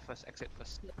 NOED. Exit first. Exit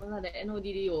first. No, the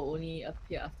NODD will only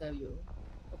appear after you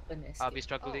open escape. I'll be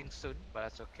struggling soon, but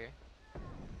that's okay.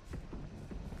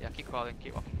 Yeah, keep crawling,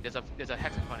 keep walking. There's a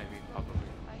hex in front of you, probably.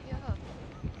 I hear her.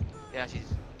 Yeah,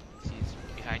 she's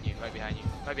behind you, right behind you,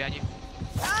 right behind you.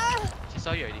 Ah! She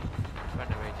saw you already. Run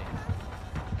away, Jane.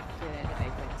 Okay, I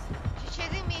guess. She's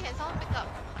chasing me. Can someone pick up?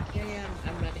 Yeah,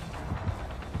 I'm running.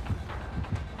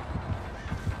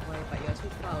 Why? But you're too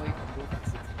far away from both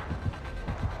exits.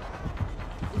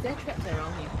 Is there traps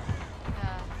around him?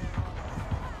 Yeah.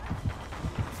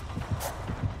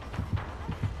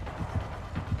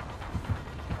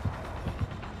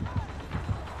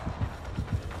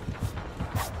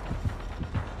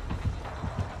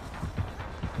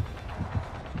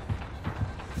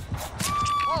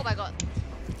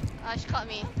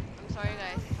 me. I'm sorry,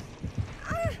 guys.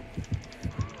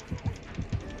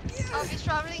 I'll be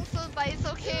traveling soon, but it's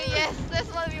okay. Yes, that's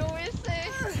what we always say.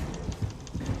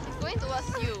 He's going towards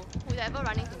you. Who's ever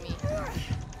running to me? Oh,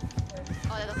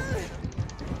 there's a person.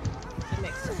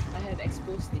 I have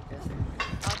exposed stickers.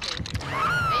 Okay.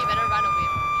 Then you better run away.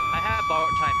 I have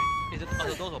borrowed time. Is it? Are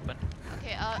the doors open?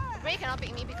 Okay, Ray cannot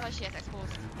pick me because she has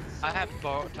exposed. So I have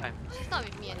borrowed time. she's not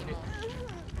with me anymore.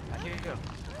 I hear you.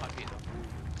 Can't be though.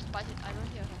 But I don't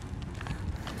hear her.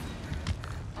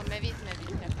 Or maybe it's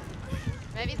careful.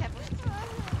 Maybe it's careful.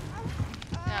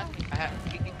 Yeah, okay.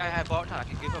 I have borrowed time. I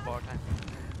can give her borrowed time.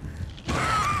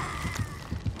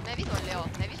 Maybe it's Leo.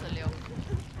 Maybe it's Leo.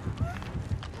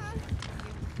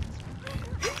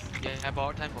 Yeah, I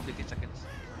borrowed time for 15 seconds.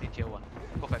 In tier 1.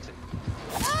 Go fetch it.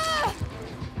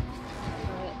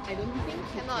 I don't think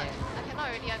he Cannot. can. I cannot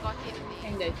already. I got hit in the.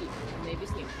 Hang the heat. Maybe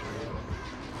sleep.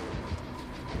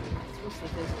 Exposed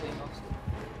stickers going off soon.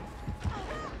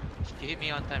 She hit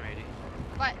me on time already.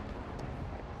 But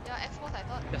you're exposed, I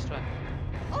thought. That's right.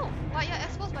 Oh, but you're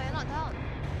exposed, but you're not down.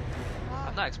 Wow.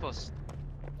 I'm not exposed.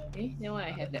 Okay, then why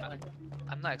I have that one?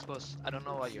 I'm not exposed. I don't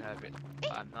know why you have it.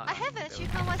 But I'm not. I have an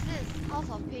achievement. What's this? House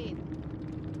of Pain.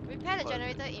 Repair the What is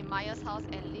generator in Maya's house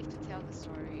and live to tell the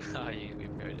story. Ah, you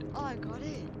repaired it. Oh, I got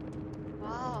it.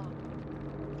 Wow.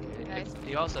 Okay, guys. Do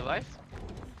you all survive?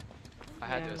 I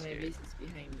had to Yeah, escape. maybe it's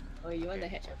behind me. Oh, you want the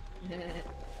Okay. headshot? No, I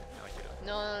should've.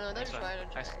 No, don't Nice try, one.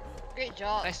 don't try. Nice. Great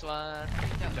job. Next one.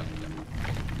 Great job. Good job, good job.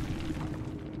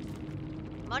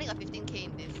 I'm only got 15k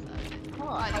in this. Oh,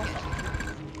 I how didn't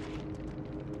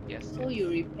get Yes. So you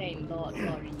repair in Lord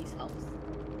Laurie's house.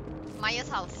 Maya's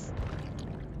house.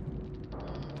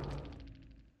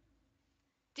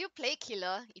 Do you play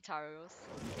Killer Itaros?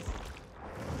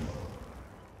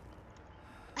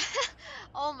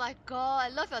 Oh my god, I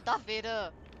love your Darth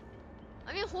Vader.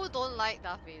 I mean, who don't like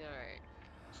Darth Vader, right?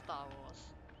 Star Wars.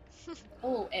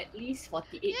 Oh, at least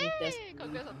 48 meters. Yay!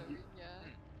 Congrats on the win, yeah.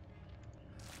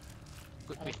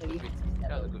 Good win. Hopefully Good win. it's That was a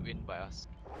settled. good win by us.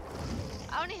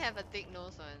 I only have a thick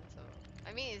nose one, so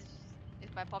I mean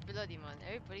it's by popular demand.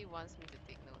 Everybody wants me to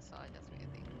thick nose, so I just make a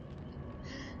thing.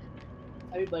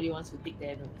 Everybody wants to take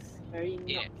their nose. Very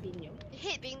Yeah. not clean, yo. I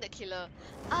hate being the killer.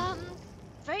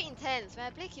 Very intense. When I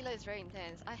play killer, it's very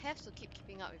intense. I have to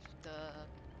keeping up with the.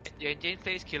 Yeah, Jane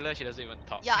plays killer, she doesn't even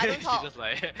talk. Yeah, I don't talk. She's just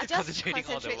like I just concentrating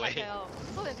all the concentrate like way. hell.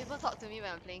 So when people talk to me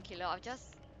when I'm playing killer, I'll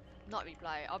just not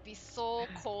reply. I'll be so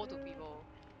cold to people.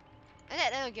 And at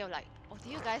the end of the game, I'm like, oh, do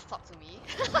you guys talk to me?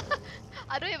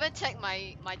 I don't even check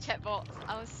my chat box.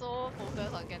 I was so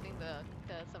focused on getting the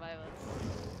survivors.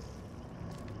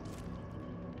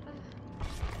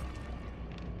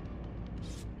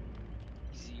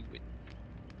 Easy win.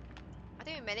 I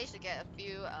think we managed to get a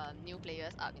few new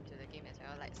players up into the game as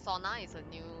well. Like Sona is a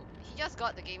new. He just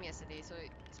got the game yesterday, so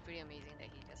it's pretty amazing that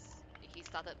he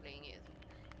started playing it.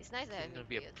 It's nice to have He's new gonna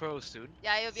be a players. pro soon.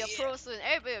 Yeah, he'll be a pro soon.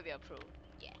 Everybody will be a pro.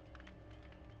 Yeah.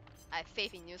 I have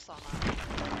faith in you, Sona.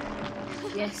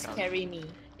 Yes, carry me.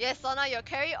 Yes, Sona, you'll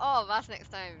carry all of us next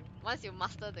time. Once you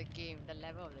master the game, the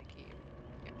level of the game,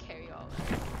 you'll carry all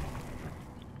of us.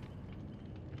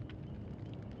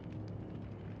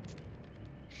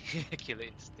 Killer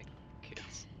instinct.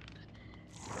 Kids.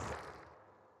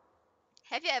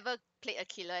 Have you ever played a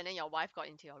killer and then your wife got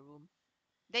into your room?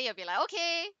 Then you'll be like,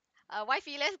 okay,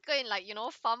 wifey, let's go and like,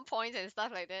 farm points and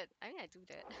stuff like that. I mean, I do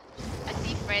that. I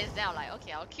see friends, then I'm like,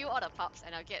 okay, I'll kill all the pups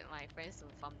and I'll get my friends to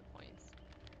farm the points.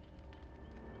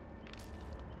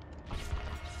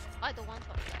 I don't want to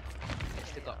like. I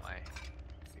still got my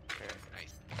repair.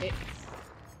 Nice. Okay.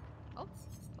 Oh,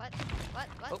 what?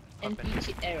 Oh,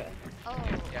 Anti-cheat error. Oh,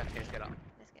 Yeah, okay, let's get out.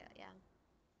 let's get yeah.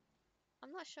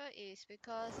 I'm not sure it's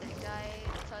because that guy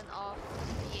turned off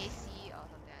VAC or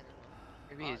something. I don't know.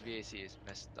 Maybe his VAC is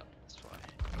messed up, that's why.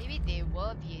 Maybe they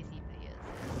were VAC players.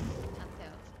 Can't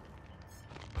tell.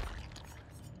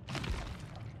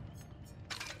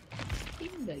 I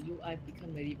think the UI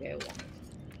become very wonky.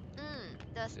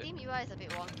 The Steam UI is a bit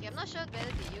wonky. I'm not sure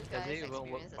whether you Does guys it even work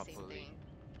experience the same properly? thing.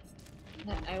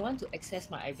 Like, I want to access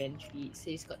my inventory. It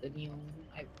says got the new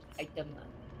item.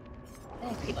 Then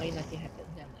I click on it, nothing happens.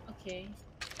 Then I'm like, okay.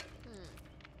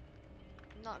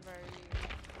 Not very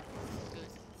good.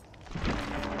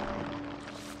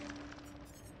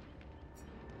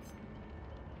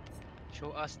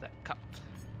 Show us that cup.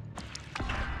 Oh,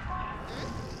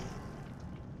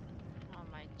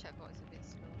 my chat box is a bit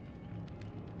slow.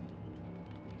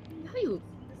 How you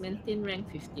maintain rank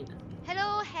 15?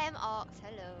 Hello, Ham Ox.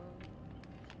 Hello.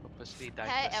 Purposely died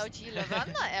Hi, first. LG lover.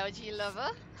 I'm not LG lover.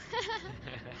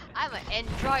 I'm an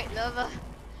Android lover.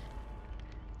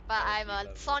 But I'm a LG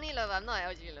lover. Sony lover. I'm not an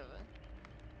LG lover.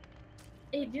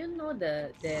 Hey, do you know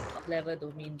their top level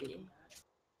domain they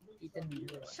didn't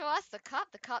remove Show us the cup.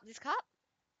 This cup.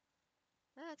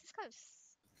 This cup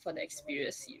for the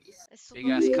Xperia series? is Big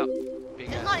super ass big. cup. Big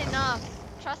It's ass. not enough.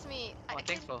 Trust me. Oh, I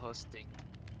thanks can. for hosting.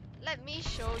 Let me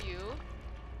show you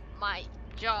my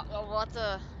jug of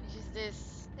water, which is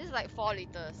this. This is like 4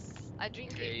 liters. I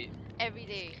drink it every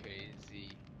It's day. crazy.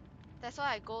 That's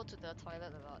why I go to the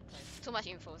toilet a lot. Too much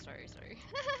info. Sorry.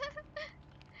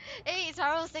 Hey,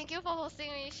 Charles, thank you for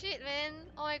hosting me. Shit, man.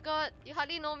 Oh my god, you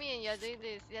hardly know me and you're doing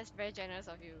this. That's very generous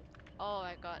of you. Oh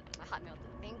my god, my heart melted.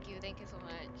 Thank you so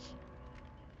much.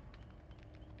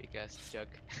 Big ass jug.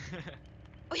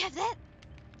 Oh, you have that?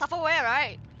 Tupperware,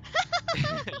 right?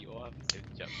 You all have the same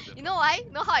jug for the You know why?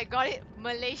 Know how I got it?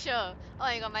 Malaysia. Oh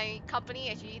my god, my company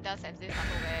actually does have this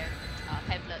Tupperware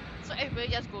pamphlet. So everybody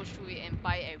just goes through it and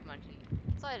buy it every monthly.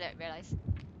 So I realized,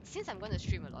 since I'm going to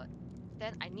stream a lot,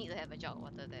 then I need to have a jug of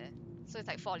water there. So it's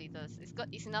like 4 liters.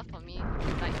 It's enough for me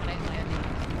like for the entire day.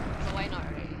 So why not,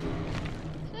 right?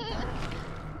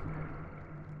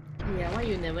 Yeah, why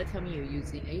you never tell me you're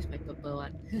using? I use my purple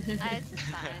one. It's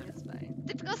fine.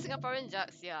 Typical Singaporean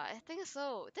jugs, yeah, I think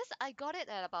so. This I got it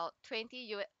at about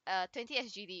 20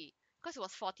 SGD because it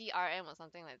was 40 RM or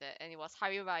something like that, and it was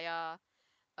Hari Raya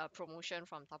promotion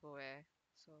from Tupperware.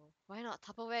 So why not?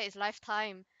 Tupperware is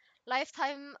lifetime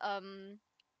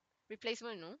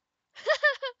replacement, no?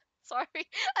 Sorry,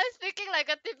 I'm speaking like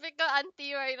a typical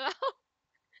auntie right now.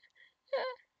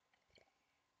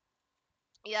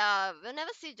 Yeah, we'll never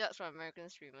see jugs from American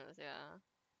streamers. Yeah,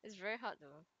 it's very hard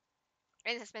though,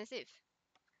 and it's expensive.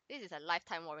 This is a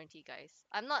lifetime warranty, guys.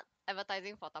 I'm not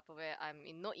advertising for Tupperware. I'm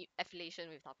in no affiliation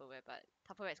with Tupperware, but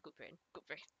Tupperware is good brand. Good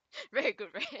brand. Very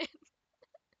good brand.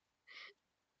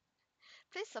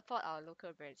 Please support our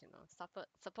local brands,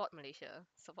 Support Malaysia.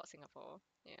 Support Singapore.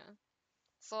 Yeah.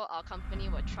 So our company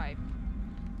will thrive.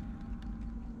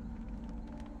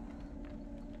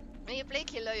 When you play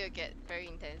killer, you get very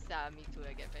intense. Yeah, me too.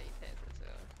 I get very intense as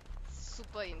well.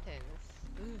 Super intense.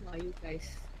 Why you guys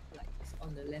like it's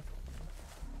on the left?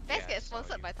 Best Yeah, gets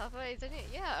sponsored by Tupperware, isn't it?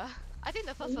 Yeah. I think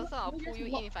the first You person I'll you pull just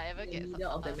you walk in if I ever in the get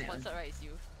middle of the map. sponsored, right, is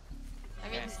you. I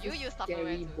mean, Yeah. It's you this use Tupperware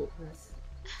scary too. boldness.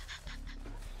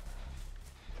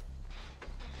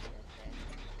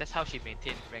 That's how she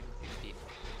maintained rank 15.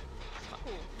 Smart.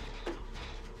 Cool.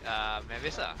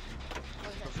 Marissa. Oh,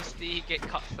 that's Purposely get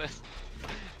caught first.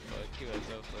 Or kill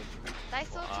herself first.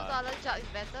 Daiso Wow. $2 jug is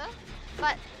better,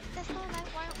 but there's no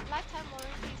lifetime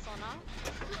warranty, Sona.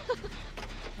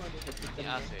 How does it He happen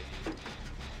asked there? already.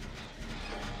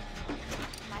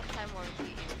 Lifetime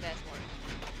warranty is best warranty.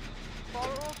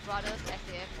 Borrow Brothers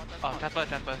SAF water. Oh,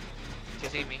 Trapper.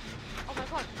 Chasing me. Oh my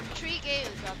god, 3 games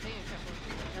we are playing with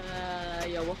Trapper.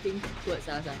 You're walking towards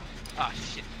us. Ah,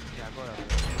 shit. Yeah, go around.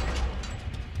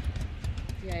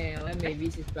 Yeah, where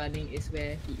Mavis is running is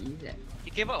where he is at. He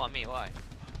gave up on me, why?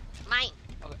 Mine!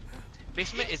 Okay.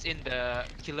 Basement is in the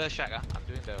killer shack, I'm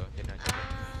doing the dinner chicken.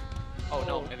 Oh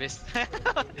no, Oh. Mavis.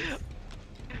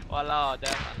 Walao,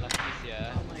 damn unlucky,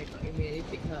 yeah. Oh my god, immediately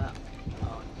pick her up.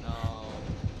 Oh no.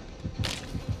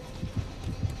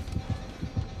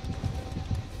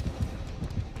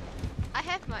 I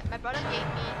have my brother gave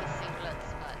me his singlets,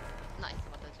 but not his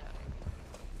water jug.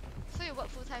 So you work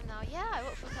full time now? Yeah, I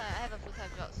work full time. I have a full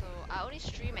time job, so I only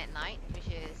stream at night, which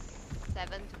is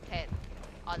 7 to 10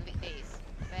 on weekdays.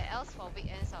 Where else for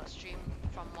weekends I'll stream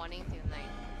from morning till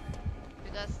night,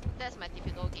 because that's my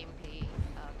typical gameplay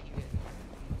period.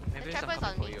 Mavis, Trapper I'm is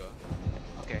on coming for me. you.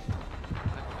 Okay. Come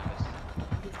for Mavis.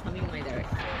 He's coming my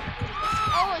direction.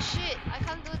 Oh shit! I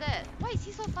can't do that. Why is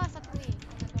he so fast suddenly? Oh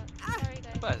my god. Sorry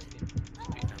guys. But street now.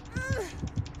 Okay.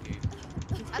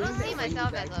 I don't see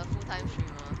myself as a full time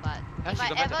streamer, but Huh, if she I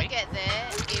got back to ever me? get there,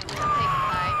 it will take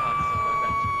time. Oh no, So going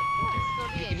back to yeah,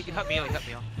 slowly you. and You help me out, you help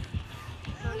me out.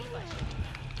 slowly but surely.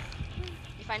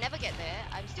 If I never get there,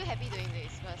 I'm still happy doing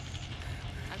this because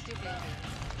I'm still playing games.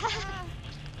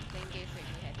 Playing games make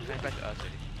me happy. Going back to us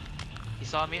already. He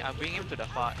saw me, I'm bringing him to the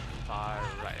far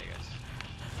right, I guess.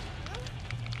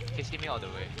 Chasing me all the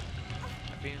way.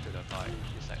 I'm bringing him to the far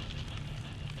this side.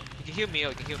 You can heal Mio,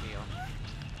 you can heal Mio.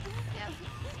 Yep.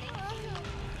 Thank you.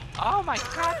 Oh my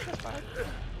god, that's fine.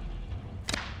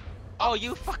 Oh,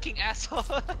 you fucking asshole!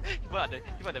 you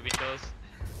put the windows.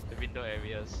 The window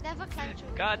areas. Never climb through.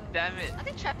 God windows. damn it. I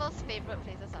think Trapper's favorite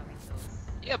places are windows.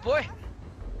 Yeah, boy!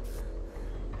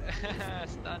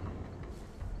 Stun.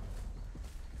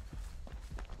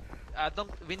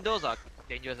 Don't, windows are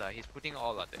dangerous, he's putting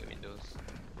all of the windows.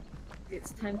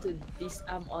 It's time to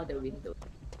disarm all the windows.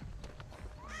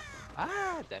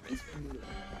 Ah, damn it. Peacefully.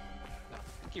 No,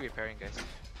 keep repairing, guys.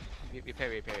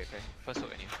 Repair. First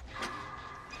hook anyway.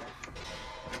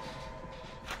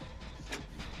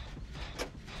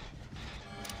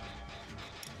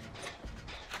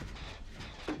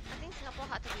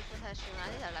 that's true. I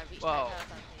think I like reach Wow. matter or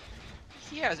something.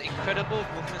 He has incredible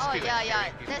movement Oh speed yeah, when yeah,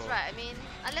 carrying that's people. right. I mean,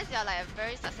 unless you're like a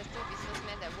very successful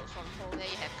businessman that works from home, then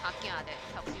you have kakia that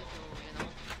helps you to,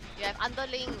 you have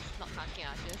underlings, not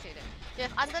kakia, I shouldn't say that. You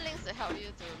have underlings to help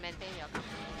you to maintain your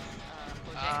company's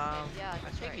projects, and yeah, I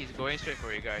that's think right. he's going straight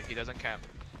for you guys. He doesn't camp.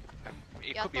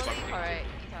 It You're could be totally barbecue correct,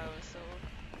 chili. Itaru. So,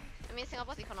 I mean,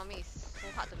 Singapore's economy is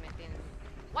so hard to maintain.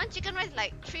 One chicken rice is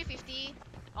like 350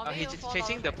 or maybe He's even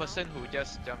chasing $4 the right now. person who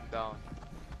just jumped down.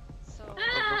 So,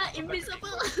 Go back to me.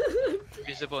 Invisible!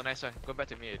 Invisible, nice one. Go back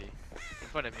to me, Eddie. In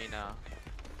front of me now.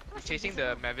 He's what's chasing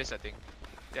the invisible? Mavis, I think.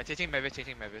 Yeah, chasing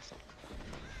Mavis.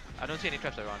 I don't see any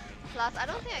traps around me. Plus, I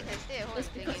don't think I can stay at home That's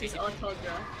and play because games it's all with tall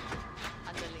grass.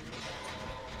 underlings.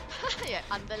 Yeah,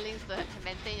 underlings to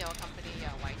maintain your company.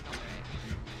 Yeah, why not, right?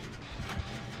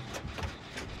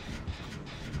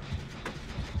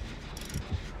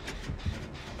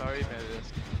 Sorry,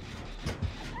 Mavis.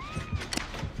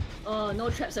 Oh, no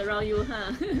traps around you,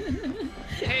 huh?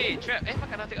 Hey, trap! Why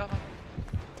cannot take off?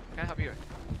 Can I help you?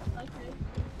 Okay.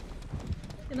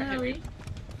 Can I I help hurry?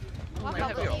 Oh One my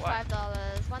help you bubble or tea, what?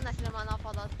 $5. One nasi lemak now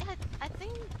 $4. Yeah, I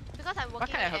think because I'm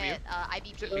working can't I help you?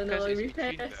 at Is it IBP, Oh no, because it's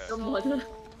repair. between the... so Don't bother.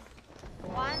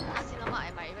 one nasi lemak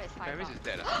at my area is Mavis $5. is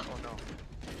dead. Oh no.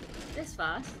 That's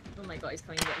fast. Oh my god, it's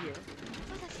coming back here.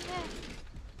 What's that there?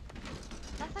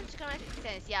 Last time chicken rice 50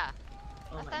 cents, yeah.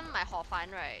 Oh Last my time my hor fun,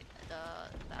 right? The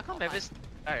How come hor fun. Mavis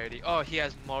died already? Oh, he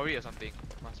has Mori or something.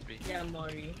 Must be. Yeah,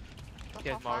 Mori. The He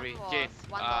hor has fun Mori. was Jane,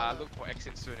 $1. look for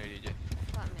exit soon already, Jane.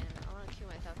 Fuck man, I wanna kill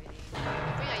myself already.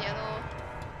 Bring a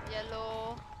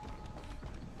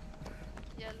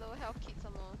yellow health kit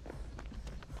some more.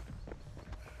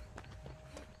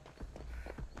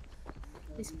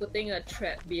 He's putting a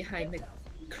trap behind the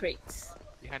crates.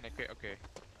 Behind the crate, okay.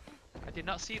 I did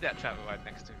not see that trap right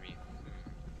next to me.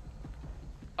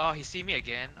 Oh, he see me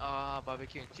again. Oh,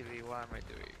 barbecue and chili. What am I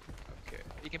doing? Okay,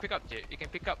 you can pick up Jay. You can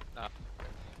pick up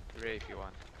Ray if you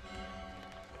want.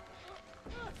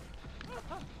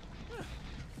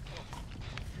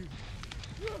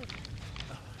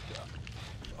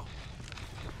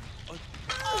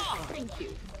 Thank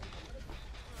you.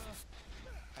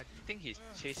 I think he's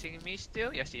chasing me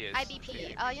still. Yes, he is. IBP,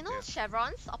 Chasing me you know still.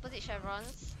 Chevrons, opposite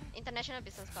Chevrons, International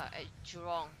Business Park at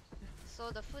Jurong.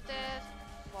 So the food there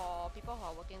for people who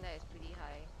are working there is pretty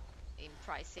high in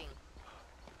pricing.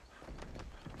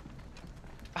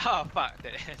 Oh fuck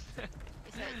that.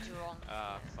 It's at Jurong.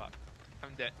 Ah fuck.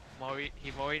 I'm dead.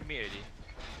 He moried me already.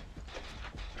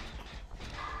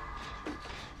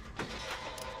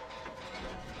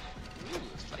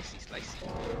 Ooh, slicey.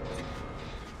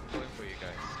 Going for you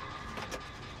guys.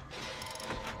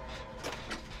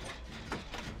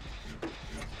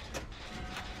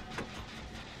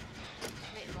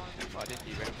 Wait more. Oh, I didn't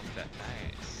direct from that.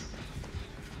 Nice.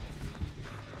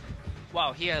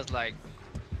 Wow, he has like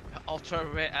ultra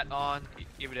rare add-on,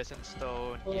 iridescent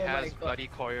stone. He Oh my has God. bloody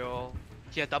coil.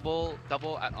 He has double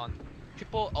add-on,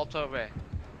 triple ultra rare.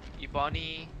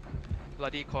 Ebony,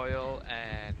 bloody coil,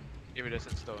 and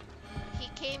iridescent stone. He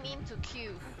came in to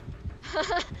queue.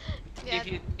 Yeah,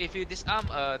 If you disarm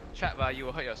a trap, you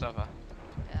will hurt yourself.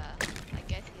 yeah, I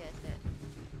guess he has that.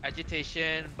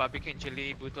 Agitation, barbecue and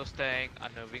chili, brutal stank,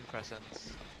 unnerving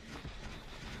presence.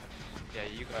 Yeah,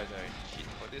 you guys are in shit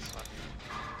for this one.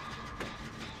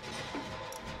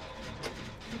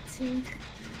 I think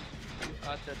You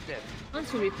are the dead.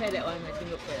 once you repair that one, I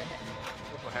think look for the hat.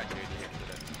 Go for hatch already after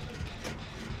that.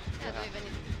 Yeah, I don't even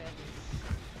need to prepare this.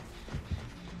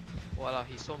 Voila,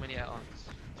 he's so many add-ons.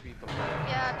 3 per 4.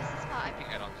 Yeah, business I park. think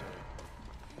add-ons.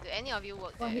 Do any of you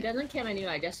work Well, he there? doesn't camp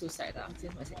anywhere, I just suicide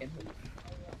since my second home.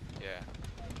 Yeah.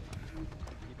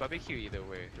 You barbecue either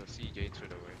way, you'll see Jane through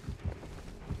the way.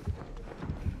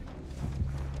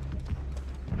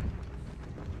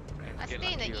 I Get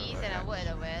stay in the lucky east over and I hatch. work at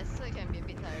the west, so it can be a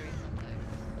bit tiring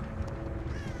sometimes.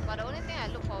 But the only thing I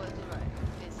look forward to, right,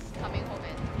 is coming home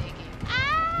and play game.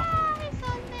 Ah, he's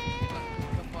on there.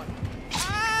 Come on.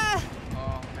 Ah,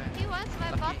 Oh man. he wants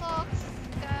my Lucky. buttocks,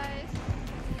 guys.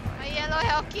 My yellow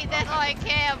health kit, that's all I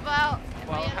care about. And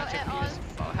my Wow, yellow hatch appears. add-ons.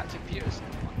 Wow, hatch appears.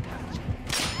 Come on, hatch.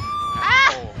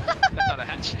 Ah! Oh, that's not a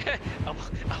hatch.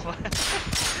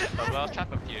 A well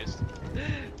trap appears.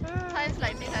 Times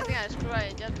like this, I think I screw up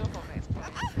and just go for max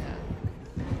points. Yeah.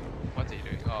 What's he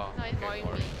doing? Oh, No, he's okay, boring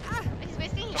Mori. me. He's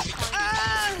wasting his Jumpy, points.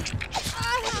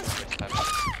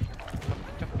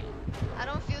 Jumpy, jumpy. I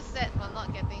don't feel sad for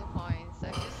not getting points.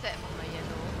 I feel sad for my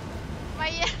yellow. My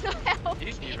yellow health You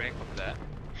didn't kit. rank from that.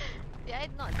 Did I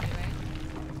not do right?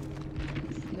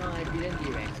 No, I didn't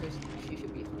derank, so she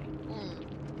should be fine.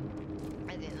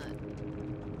 I did not.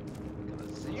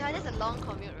 Yeah, just a long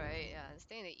commute, right? Yeah,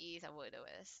 stay in the east and work in the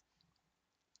west.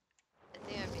 I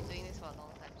think I've been doing this for a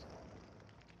long time, so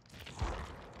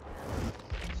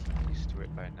Used to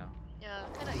it by now. yeah,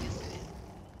 kind of used to it.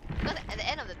 Because at the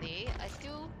end of the day, I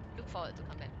still look forward to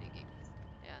come back and play games.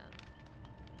 Yeah,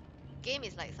 game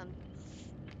is like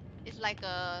it's like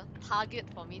a target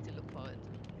for me to look forward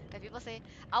to. Like people say,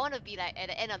 I want to be like at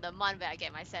the end of the month where I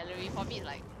get my salary. For me, it's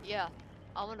like, yeah,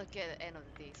 I want to get at the end of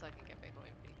the day so I can get back home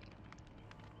and play game.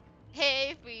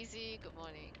 Hey, Freezy, good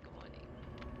morning, good morning.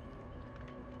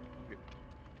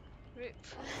 Rip.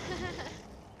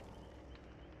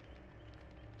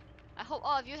 I hope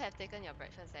all of you have taken your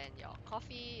breakfast and your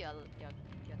coffee, your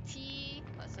tea,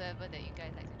 whatsoever that you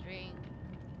guys like to drink.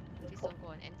 Please don't go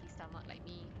on empty stomach like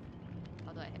me.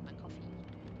 Although I had my coffee.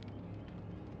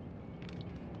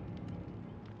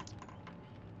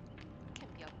 Can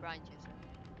be your brunch as well.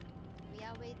 We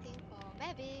are waiting for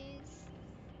Mavis.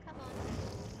 Come on.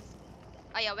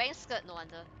 Oh, you're wearing skirt, no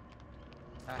wonder.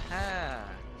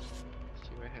 Aha!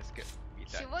 She wear her skirt. Be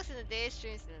She done. works in the day,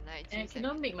 streams in the night. And I gyms at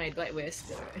cannot make my Dwight wear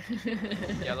skirt.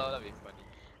 Yeah, lor, that'd be funny.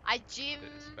 I gym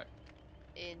Didn't expect.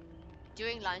 in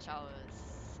during lunch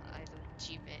hours. I don't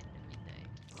gym at midnight.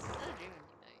 I don't gym at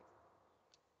midnight.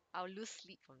 I'll lose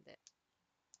sleep from that.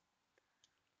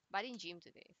 But I didn't gym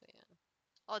today, so yeah.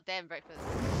 Oh damn, breakfast.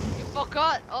 You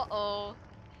forgot! Uh-oh.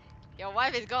 Your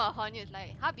wife is gonna haunt you. It's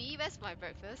like, hubby, where's my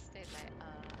breakfast? Then it's like,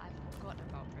 I forgot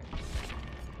about breakfast.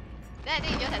 Then I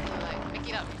think you just have to like make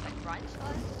it up with like brunch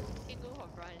or you can go for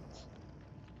brunch.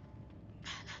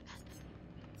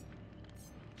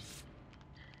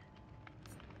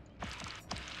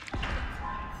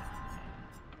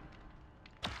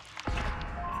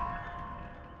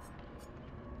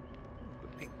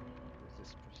 Good ping. Who's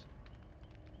this person?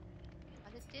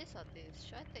 Either this or this.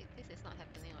 Should I take this is not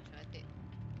happening or should I take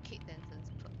Kate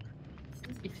Danson's perk?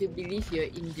 If you believe you're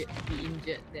injured, be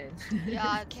injured then. Yeah,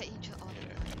 I get injured all the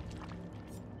time.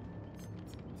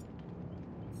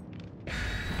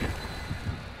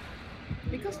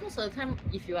 Because most of the time,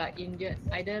 if you are injured,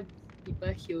 either people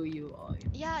heal you or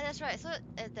Yeah, that's right. So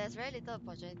there's very little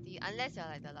opportunity unless you're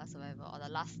like the last survivor or the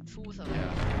last two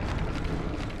survivors.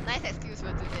 Yeah. Nice excuse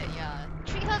for do that, yeah.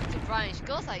 Treat her to brunch.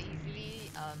 Girls are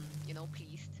easily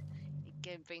pleased. You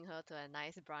can bring her to a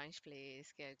nice brunch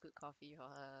place, get a good coffee for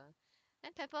her.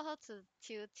 And pamper her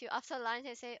till after lunch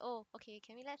and say, oh, okay,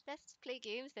 can we let's play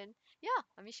games then yeah,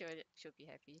 I mean she'll be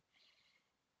happy.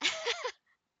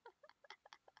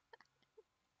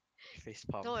 Face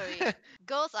palm. Don't worry.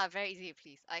 Girls are very easy to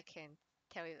please. I can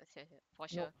tell you for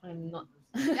sure. no, I'm not.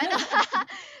 Yeah, no.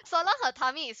 So long her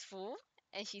tummy is full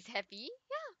and she's happy,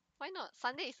 yeah, why not?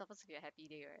 Sunday is supposed to be a happy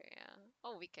day, right? Yeah.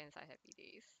 All weekends are happy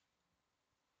days.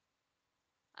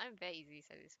 I'm very easily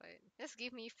satisfied. Just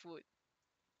give me food.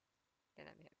 Then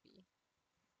I'm happy.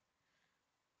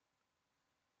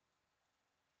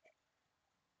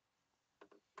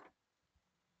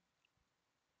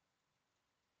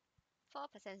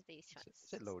 %4 base chance.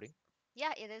 Is it loading?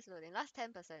 Yeah, it is loading. Last 10%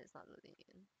 is not loading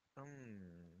in.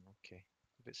 Okay.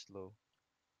 A bit slow.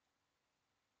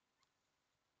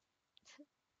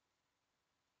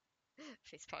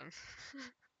 Facepalm.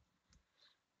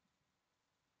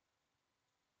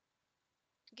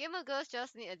 Gamer girls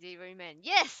just need a delivery man.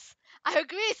 Yes! I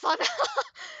agree, Sona!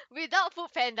 Without Food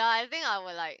Panda, I think I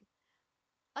would like,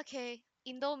 okay,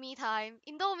 Indomie time.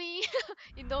 Indomie!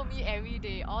 Indomie every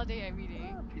day, all day, every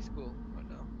day. Ah, preschool. Oh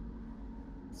no.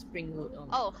 Spring Road. Oh,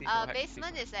 Oh, Please don't hack, please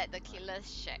basement don't is at the killer's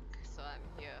shack, so I'm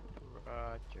here.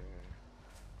 Roger.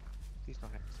 Please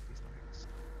don't hack. Please don't hack.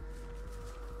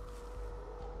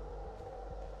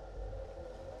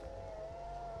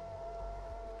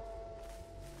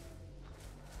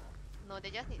 No,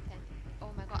 they just need 10.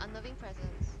 Oh my god, unnerving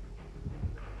presence.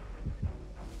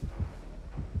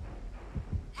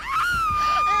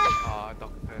 Ah,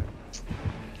 doctor.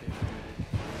 Okay.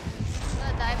 I'm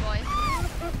gonna die, boy.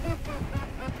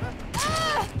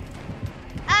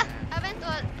 Ah! I went to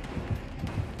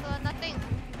a nothing.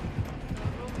 To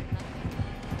a room with nothing.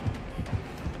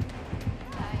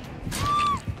 Die.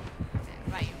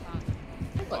 Right in front.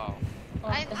 Wow.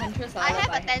 oh, the Huntress are I have a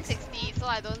by hex. 1060, so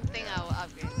I don't think I will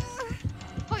upgrade.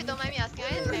 Hope you don't mind me asking,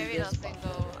 are you married or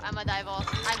single? I'm a divorce.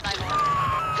 I'm divorced.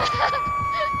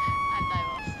 I'm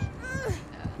divorced.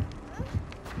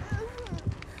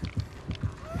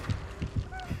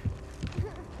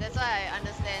 That's why I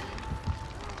understand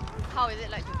how is it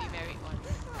like to be married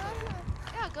once.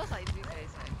 Yeah, girls are easily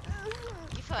satisfied.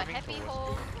 Give her a Coming happy towards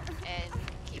home and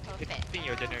keep her fat. Hitting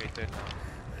your generator now.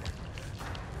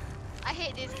 I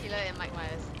hate this killer in Mike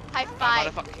Myers. High Ah,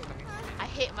 five! motherfucker, he's coming. I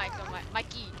hate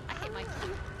Mikey. I hate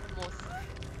Mikey the most.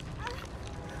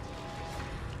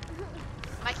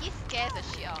 Mikey scares the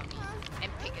shit out of me.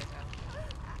 And Pig as well.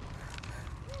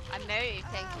 I'm married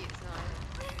with 10 kids now.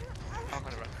 I'm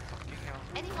gonna run. Fucking hell.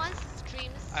 Anyone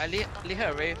streams? I lead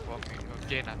her away for me. Oh,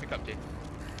 Jane, I pick up Jane.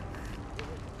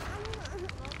 No,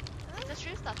 is the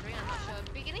stream stuttering? I'm not sure.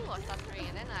 Beginning was stuttering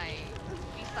and then I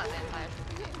restart the entire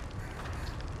stream again.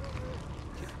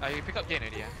 You pick up Jane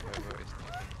already, yeah? Whoever is.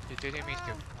 She's chasing me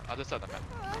still. Other side of the map.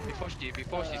 Before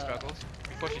she struggles.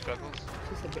 Before she struggles.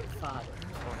 She's a bit far.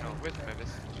 Oh no, where's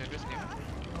Mavis? Mavis near?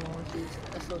 Oh, she's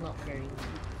also not very.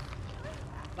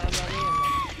 But I'm running.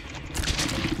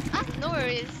 Ah, no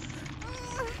worries.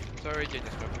 Sorry, Jane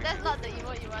is struggling. That's not the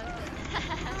emote you wanted.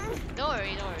 Don't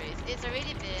worry, no worries. It's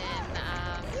already been I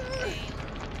think,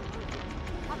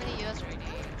 how many years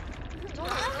already?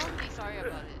 Don't be sorry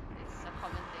about it. It's a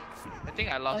common thing. I think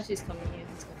I Oh, lost. she's coming in.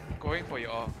 She's coming in. Going for you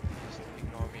all. Just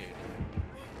ignore me already.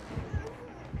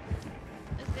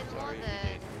 It's been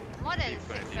more than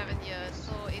 6-7 years,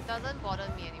 so it doesn't bother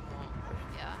me anymore.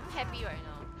 Yeah, I'm happy right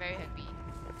now. Very happy.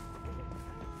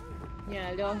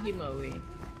 Yeah, lure him away.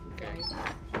 Okay.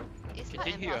 It's Can part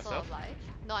you and heal parcel yourself? of life.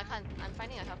 No, I can't. I'm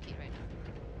finding a health kit right now.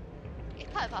 It's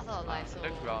part and parcel of life, so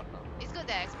Look around now. it's good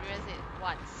that I experienced it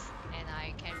once and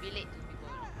I can relate to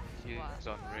people. She's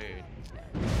on raid.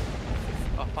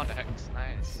 Oh, found the hex.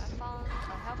 Nice. I found a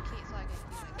health kit so I can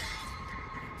heal myself.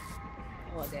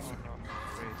 Oh, damn Oh it. no,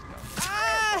 raid's down.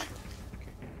 Ah!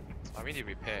 Okay. I really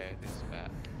repair. This is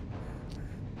bad.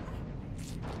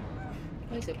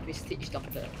 Oh, he's a prestige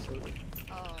doctor, so.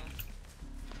 Oh.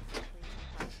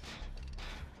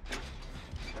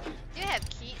 Do you have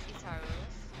kids, Itaros?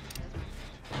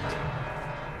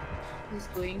 He's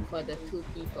going for the 2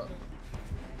 people.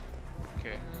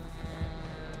 Okay.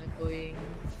 Going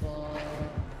for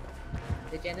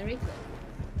the generator.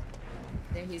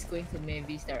 Then he's going to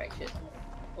Mavis direction.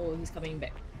 Oh, he's coming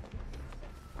back.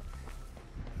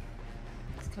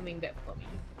 He's coming back for me.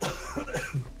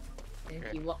 Then he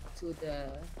Okay. walked to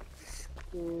the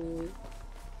school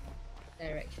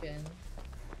direction.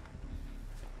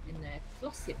 And I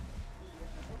lost him.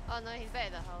 Oh no, he's back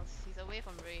at the house. He's away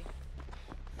from Ray.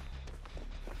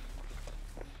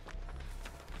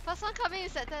 First one coming in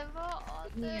September. Oh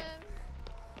damn. Yeah.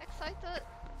 Excited.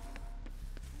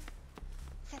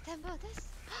 September, that's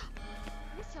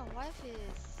means your wife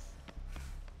is.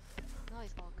 No,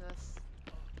 it's August.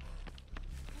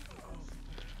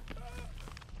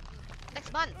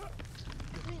 Next month!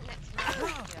 Isn't it next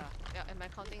month? Yeah, am I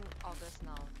counting August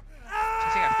now?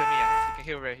 Chasing after me, yeah. He can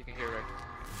heal Ray. He can heal Ray.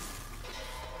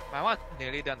 My one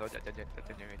nearly done though. The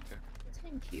generator.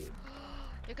 Thank you.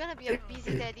 You're gonna be a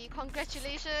busy daddy.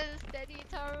 Congratulations, Daddy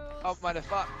Taros. Oh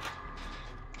motherfuck!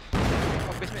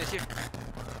 Oh, basement is here.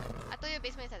 I told you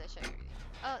basement is at the shack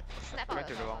already. Snap I out went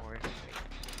the to the wrong way.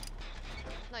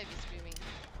 Now you'll be screaming.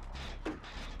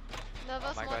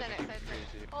 Nervous my more God, than this is excited.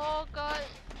 crazy. Oh god.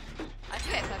 I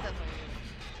feel excited for you.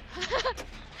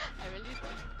 I really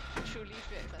truly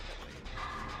feel excited for you.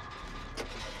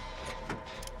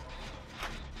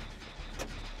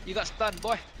 You got stunned,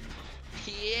 boy.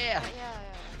 Yeah.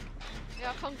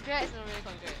 Yeah, congrats, no really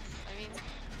congrats. I mean,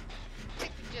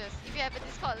 take pictures. If you have a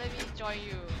Discord, let me join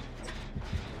you.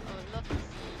 I would love to see.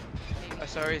 Maybe.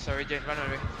 Sorry, Jane, run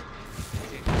away.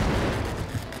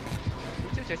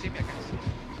 Still chasing me, I can see.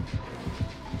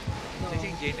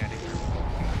 Chasing Jane, I think.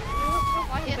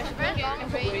 Wow, he has a very long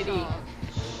range of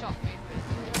shot range.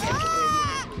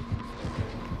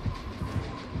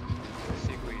 Let's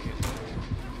see who he is.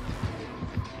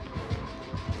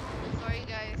 Sorry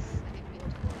guys, I didn't mean to.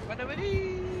 Run away!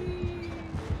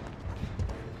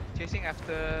 Chasing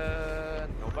after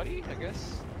nobody, I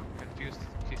guess. Confused.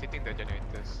 She's hitting the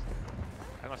generators.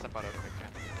 I'm gonna step out of the picture.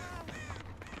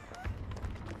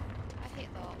 I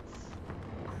hate dogs.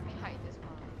 We hide this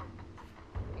one.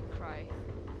 We cry.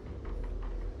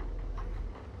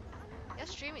 Your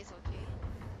stream is okay.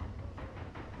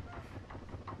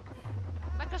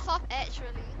 Microsoft Edge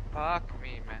really? Fuck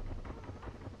me, man.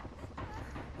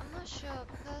 I'm not sure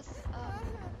because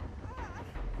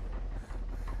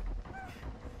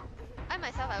I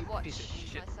myself I watch Piece of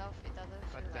shit. myself, it doesn't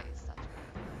feel What like the- it's stuttering.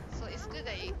 So it's good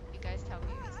that you guys tell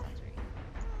me it's stuttering.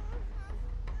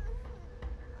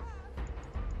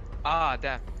 Ah,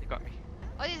 damn. You got me.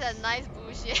 Oh, this is a nice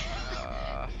bullshit.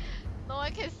 Uh, No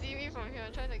one can see me from here.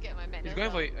 I'm trying to get my madness he's going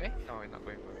out. for you. Eh? No, he's not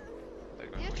going for you. They're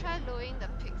going Did you for you. try lowering the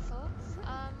pixels?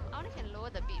 I only can lower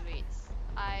the bit rates.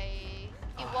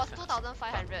 It was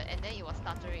 2500 and then it was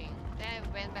stuttering. Then I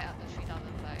went back up to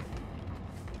 3005.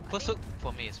 First hook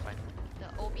for me is fine. The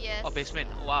OBS. Oh, basement.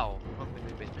 Wow. Oh,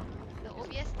 maybe basement. The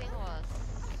OBS thing was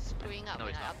screwing up No,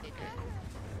 when it's I not. updated.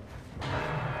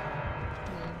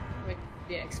 Where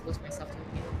did I expose myself to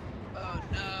him? Oh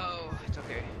no. It's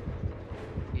okay.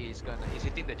 He's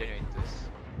hitting the generators.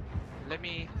 let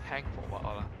me hang for a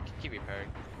while. Keep repairing.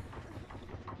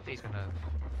 I think he's gonna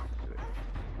do it.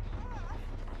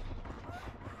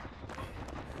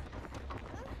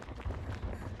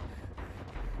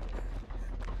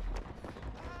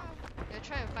 You'll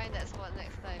try and find that spot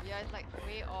next time. You're like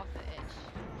way off the edge.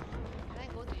 Can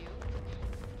I go to you?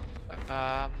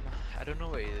 I don't know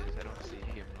where he is. I don't see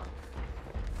him now.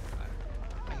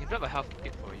 I can drop a health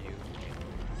kit for you.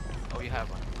 Oh, you have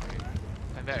one. Okay.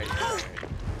 I'm very ready.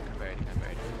 I'm very ready. I'm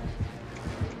ready.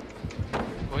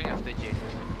 Going after Jane.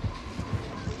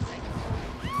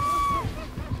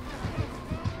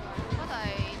 But I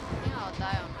think I'll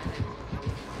die on my next.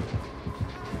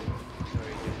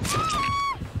 Sorry, Jane.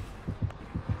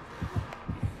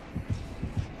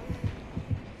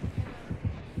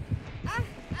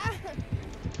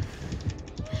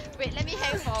 Wait, let me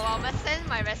hang for a while. I must send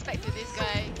my respect to this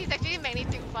guy. He's actually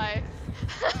magnitude 5.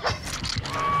 Yeah,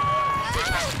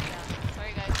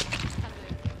 sorry guys. Can't do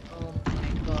it. Oh my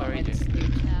god. Sorry, I'm Jane.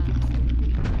 scared. Yeah.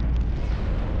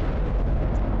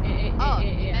 Oh, I'm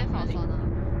event falls running. on now.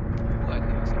 Who are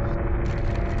these?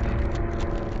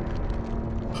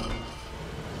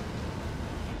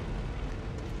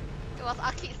 It was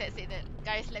Arcades that said that.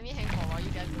 Guys, let me hang for a while. You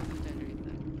guys go to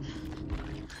generator.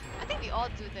 I think we all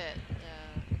do that.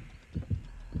 Yeah.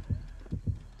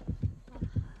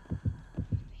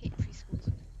 Hate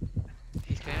preschools.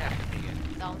 He's clearing after me again.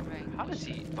 Down rank. How does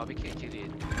he barbecue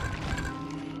Julian?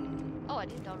 Oh, I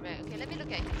didn't down rank. Okay, let me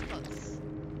look at his perks.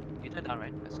 You turned down,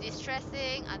 right? That's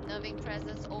Distressing, unnerving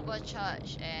presence,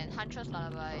 overcharge, and Huntress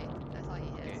Lullaby. That's all he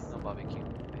okay. has. No barbecue.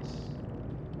 Nice.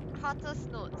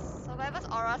 Kratos notes. Survivors'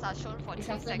 auras are shown for He's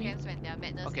 3 after me. seconds when their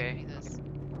madness Okay. increases.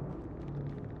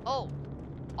 Oh!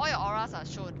 All your auras are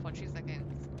shown for 3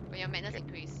 seconds when your madness Okay.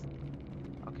 increase.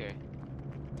 Okay.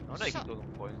 No wonder I Shock.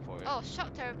 keep going for it. Oh,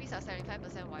 shock therapies are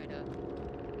 75% wider.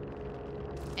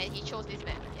 And he chose this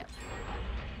map, yep.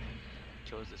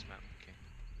 Chose this map. Okay.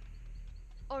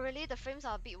 Oh really? The frames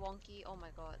are a bit wonky. Oh my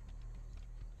god.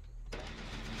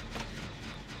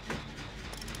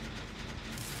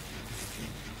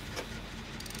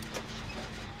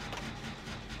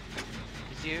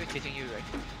 Is he chasing you, right?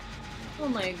 Oh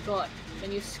my god.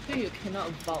 When you scream, you cannot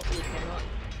vault, you cannot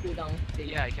cool down thing.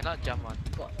 Yeah, I cannot jump on.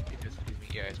 God. If you're screaming,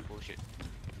 yeah, it's bullshit.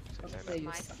 So it's like Okay. that. You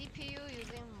My suck. CPU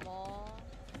using more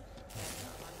than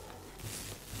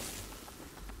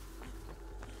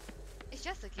It's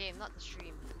just a game, not the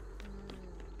stream.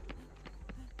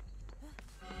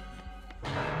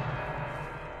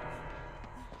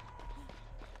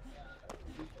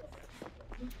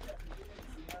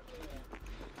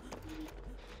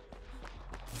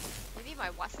 Maybe my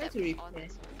Try WhatsApp to is on repair.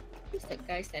 as well. Who's that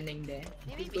guy standing there?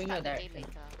 Maybe He's we going your start the game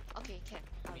direction. later. Okay, can.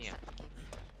 I'll Me, start the game.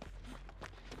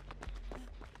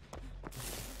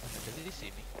 Does he see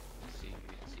me? Let's see if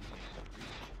he sees me.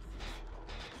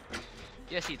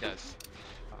 Yes, he does.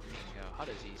 Fucking hell, how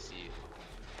does he see it?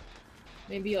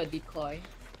 Maybe your decoy.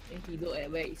 Then he look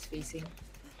at where it's facing.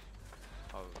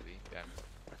 Probably. Damn.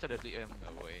 I thought I'd lead him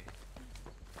away.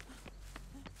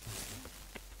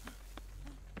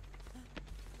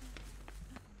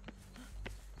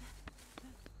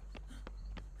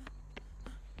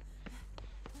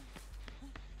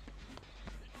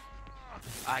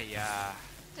 Ah, yeah.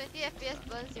 20 FPS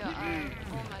burns your arm.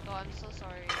 Oh my god, I'm so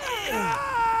sorry.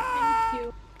 Thank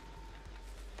you.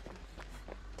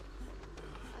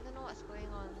 I don't know what's going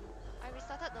on. I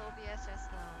restarted the OBS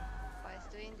just now, but it's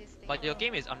doing this thing. But your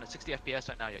game is on 60 FPS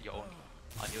right now, your own.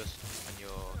 On your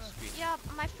screen. Yeah,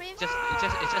 my frames. It's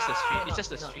just the stream. No, It's just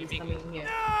the no, he's streaming. coming here.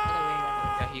 Other way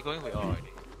around. Yeah, he going with all already.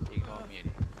 He ignored me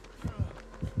already.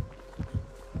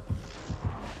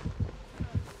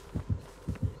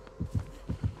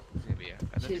 Maybe yeah.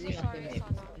 I don't think Chasing he- after me. sorry.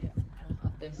 Yeah,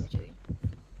 after him actually.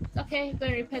 It's okay, go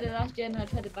and repair the last gen. I'll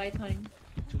try to buy time.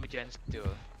 2 gens still.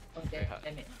 Oh, Very hard.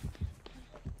 damn it.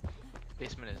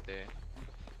 Basement is there.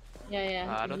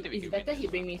 Yeah. I don't think we It's can win better this he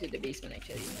one. bring me to the basement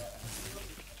actually.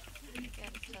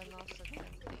 Can turn off certain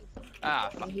things. Ah,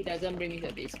 But fuck. he doesn't bring me to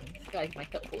the basement. Like my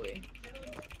third hole.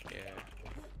 Yeah.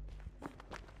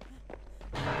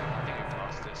 I think we've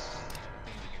lost this. I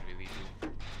think we can really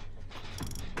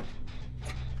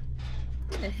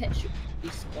do. The head should be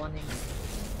spawning.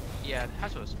 Yeah, the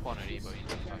hatch was spawned already, but we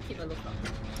don't Yeah, find keep a it. lookout.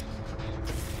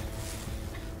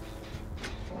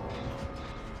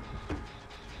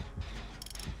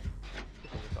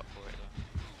 Keep a lookout for it.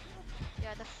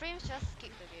 Yeah, the frames just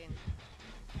skipped again.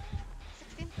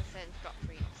 16% drop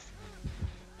frames.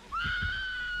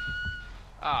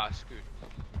 Ah, screwed.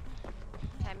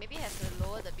 Okay, maybe have to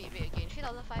lower the bit rate again.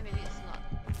 3005 maybe it's not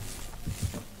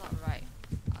right.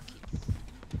 Arcades.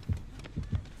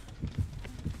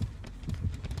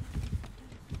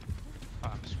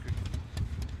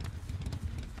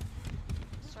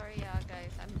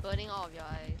 burning all of your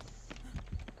eyes.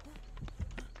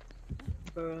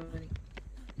 Burning.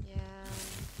 Yeah.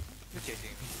 You're chasing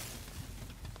me.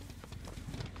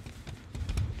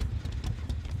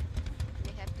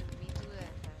 May have to me too then.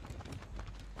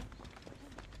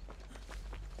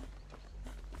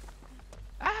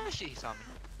 Ah shit, he saw me.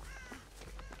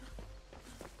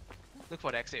 Look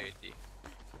for the exit already.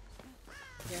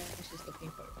 Yeah, she's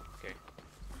looking for it. Okay.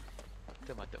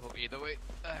 Still might hope either way.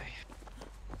 Ay.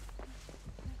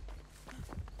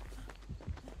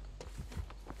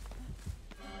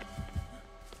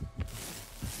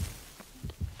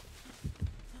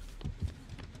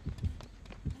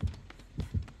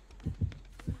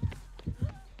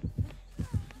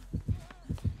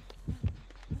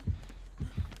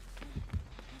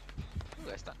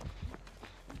 Ooh, I stunned.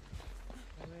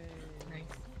 Nice.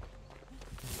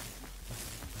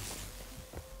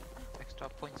 Extra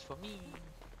points for me.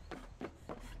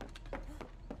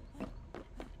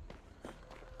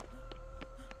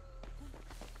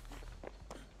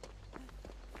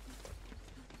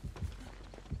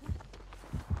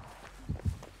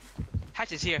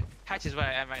 Hatch is here. Hatch is where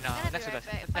I am right now. Gonna be Next to right the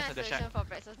back. next Find to a the solution shack. for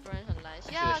breakfast, brunch, and lunch. Next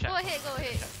to Yeah, the shack. go ahead, go Next to the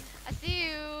ahead. shack. I see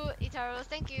you, Itaros.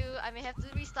 Thank you. I may have to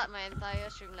restart my entire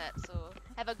Streamlabs, so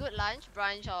have a good lunch,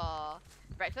 brunch, or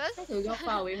breakfast. Try to go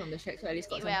far away from the shack so at least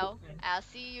got Eat some well. food time. I'll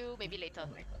see you maybe later. Oh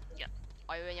my god. Yeah.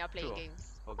 Or when you're playing True. games.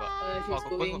 Forgot. She's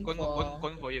Oh, going for...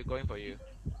 going for you. Going for you.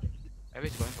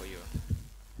 Everybody's going for you.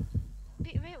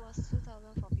 Bit rate was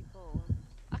 2,000 for people.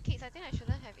 Arcades, I think I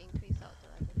shouldn't have increased out.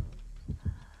 I don't know.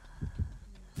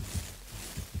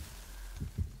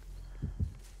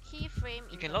 Keyframe.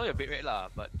 You can lower your bitrate lah,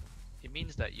 but it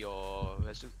means that you'll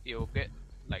get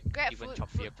like Grab even food, choppier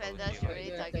food panda quality. should Right, really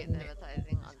yeah, target definitely.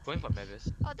 advertising on Going for Twitch.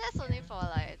 Mavis. Oh, that's only for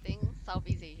like I think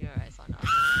Southeast Asia, right? So now.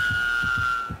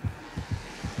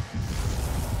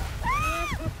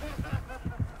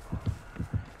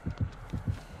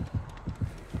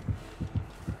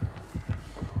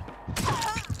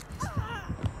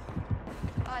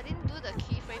 Oh, I didn't do the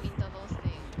keyframe intervals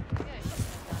thing. Maybe I should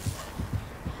have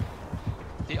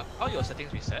done Did all your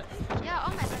settings reset? that. Yeah,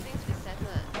 all my settings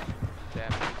resetted.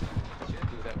 Damn.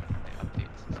 Shouldn't do that when it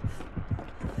updates.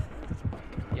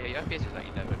 Yeah, your FPS is like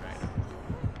 11 right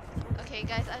now. Okay,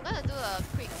 guys, I'm gonna do a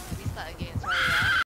quick restart again. Sorry, yeah.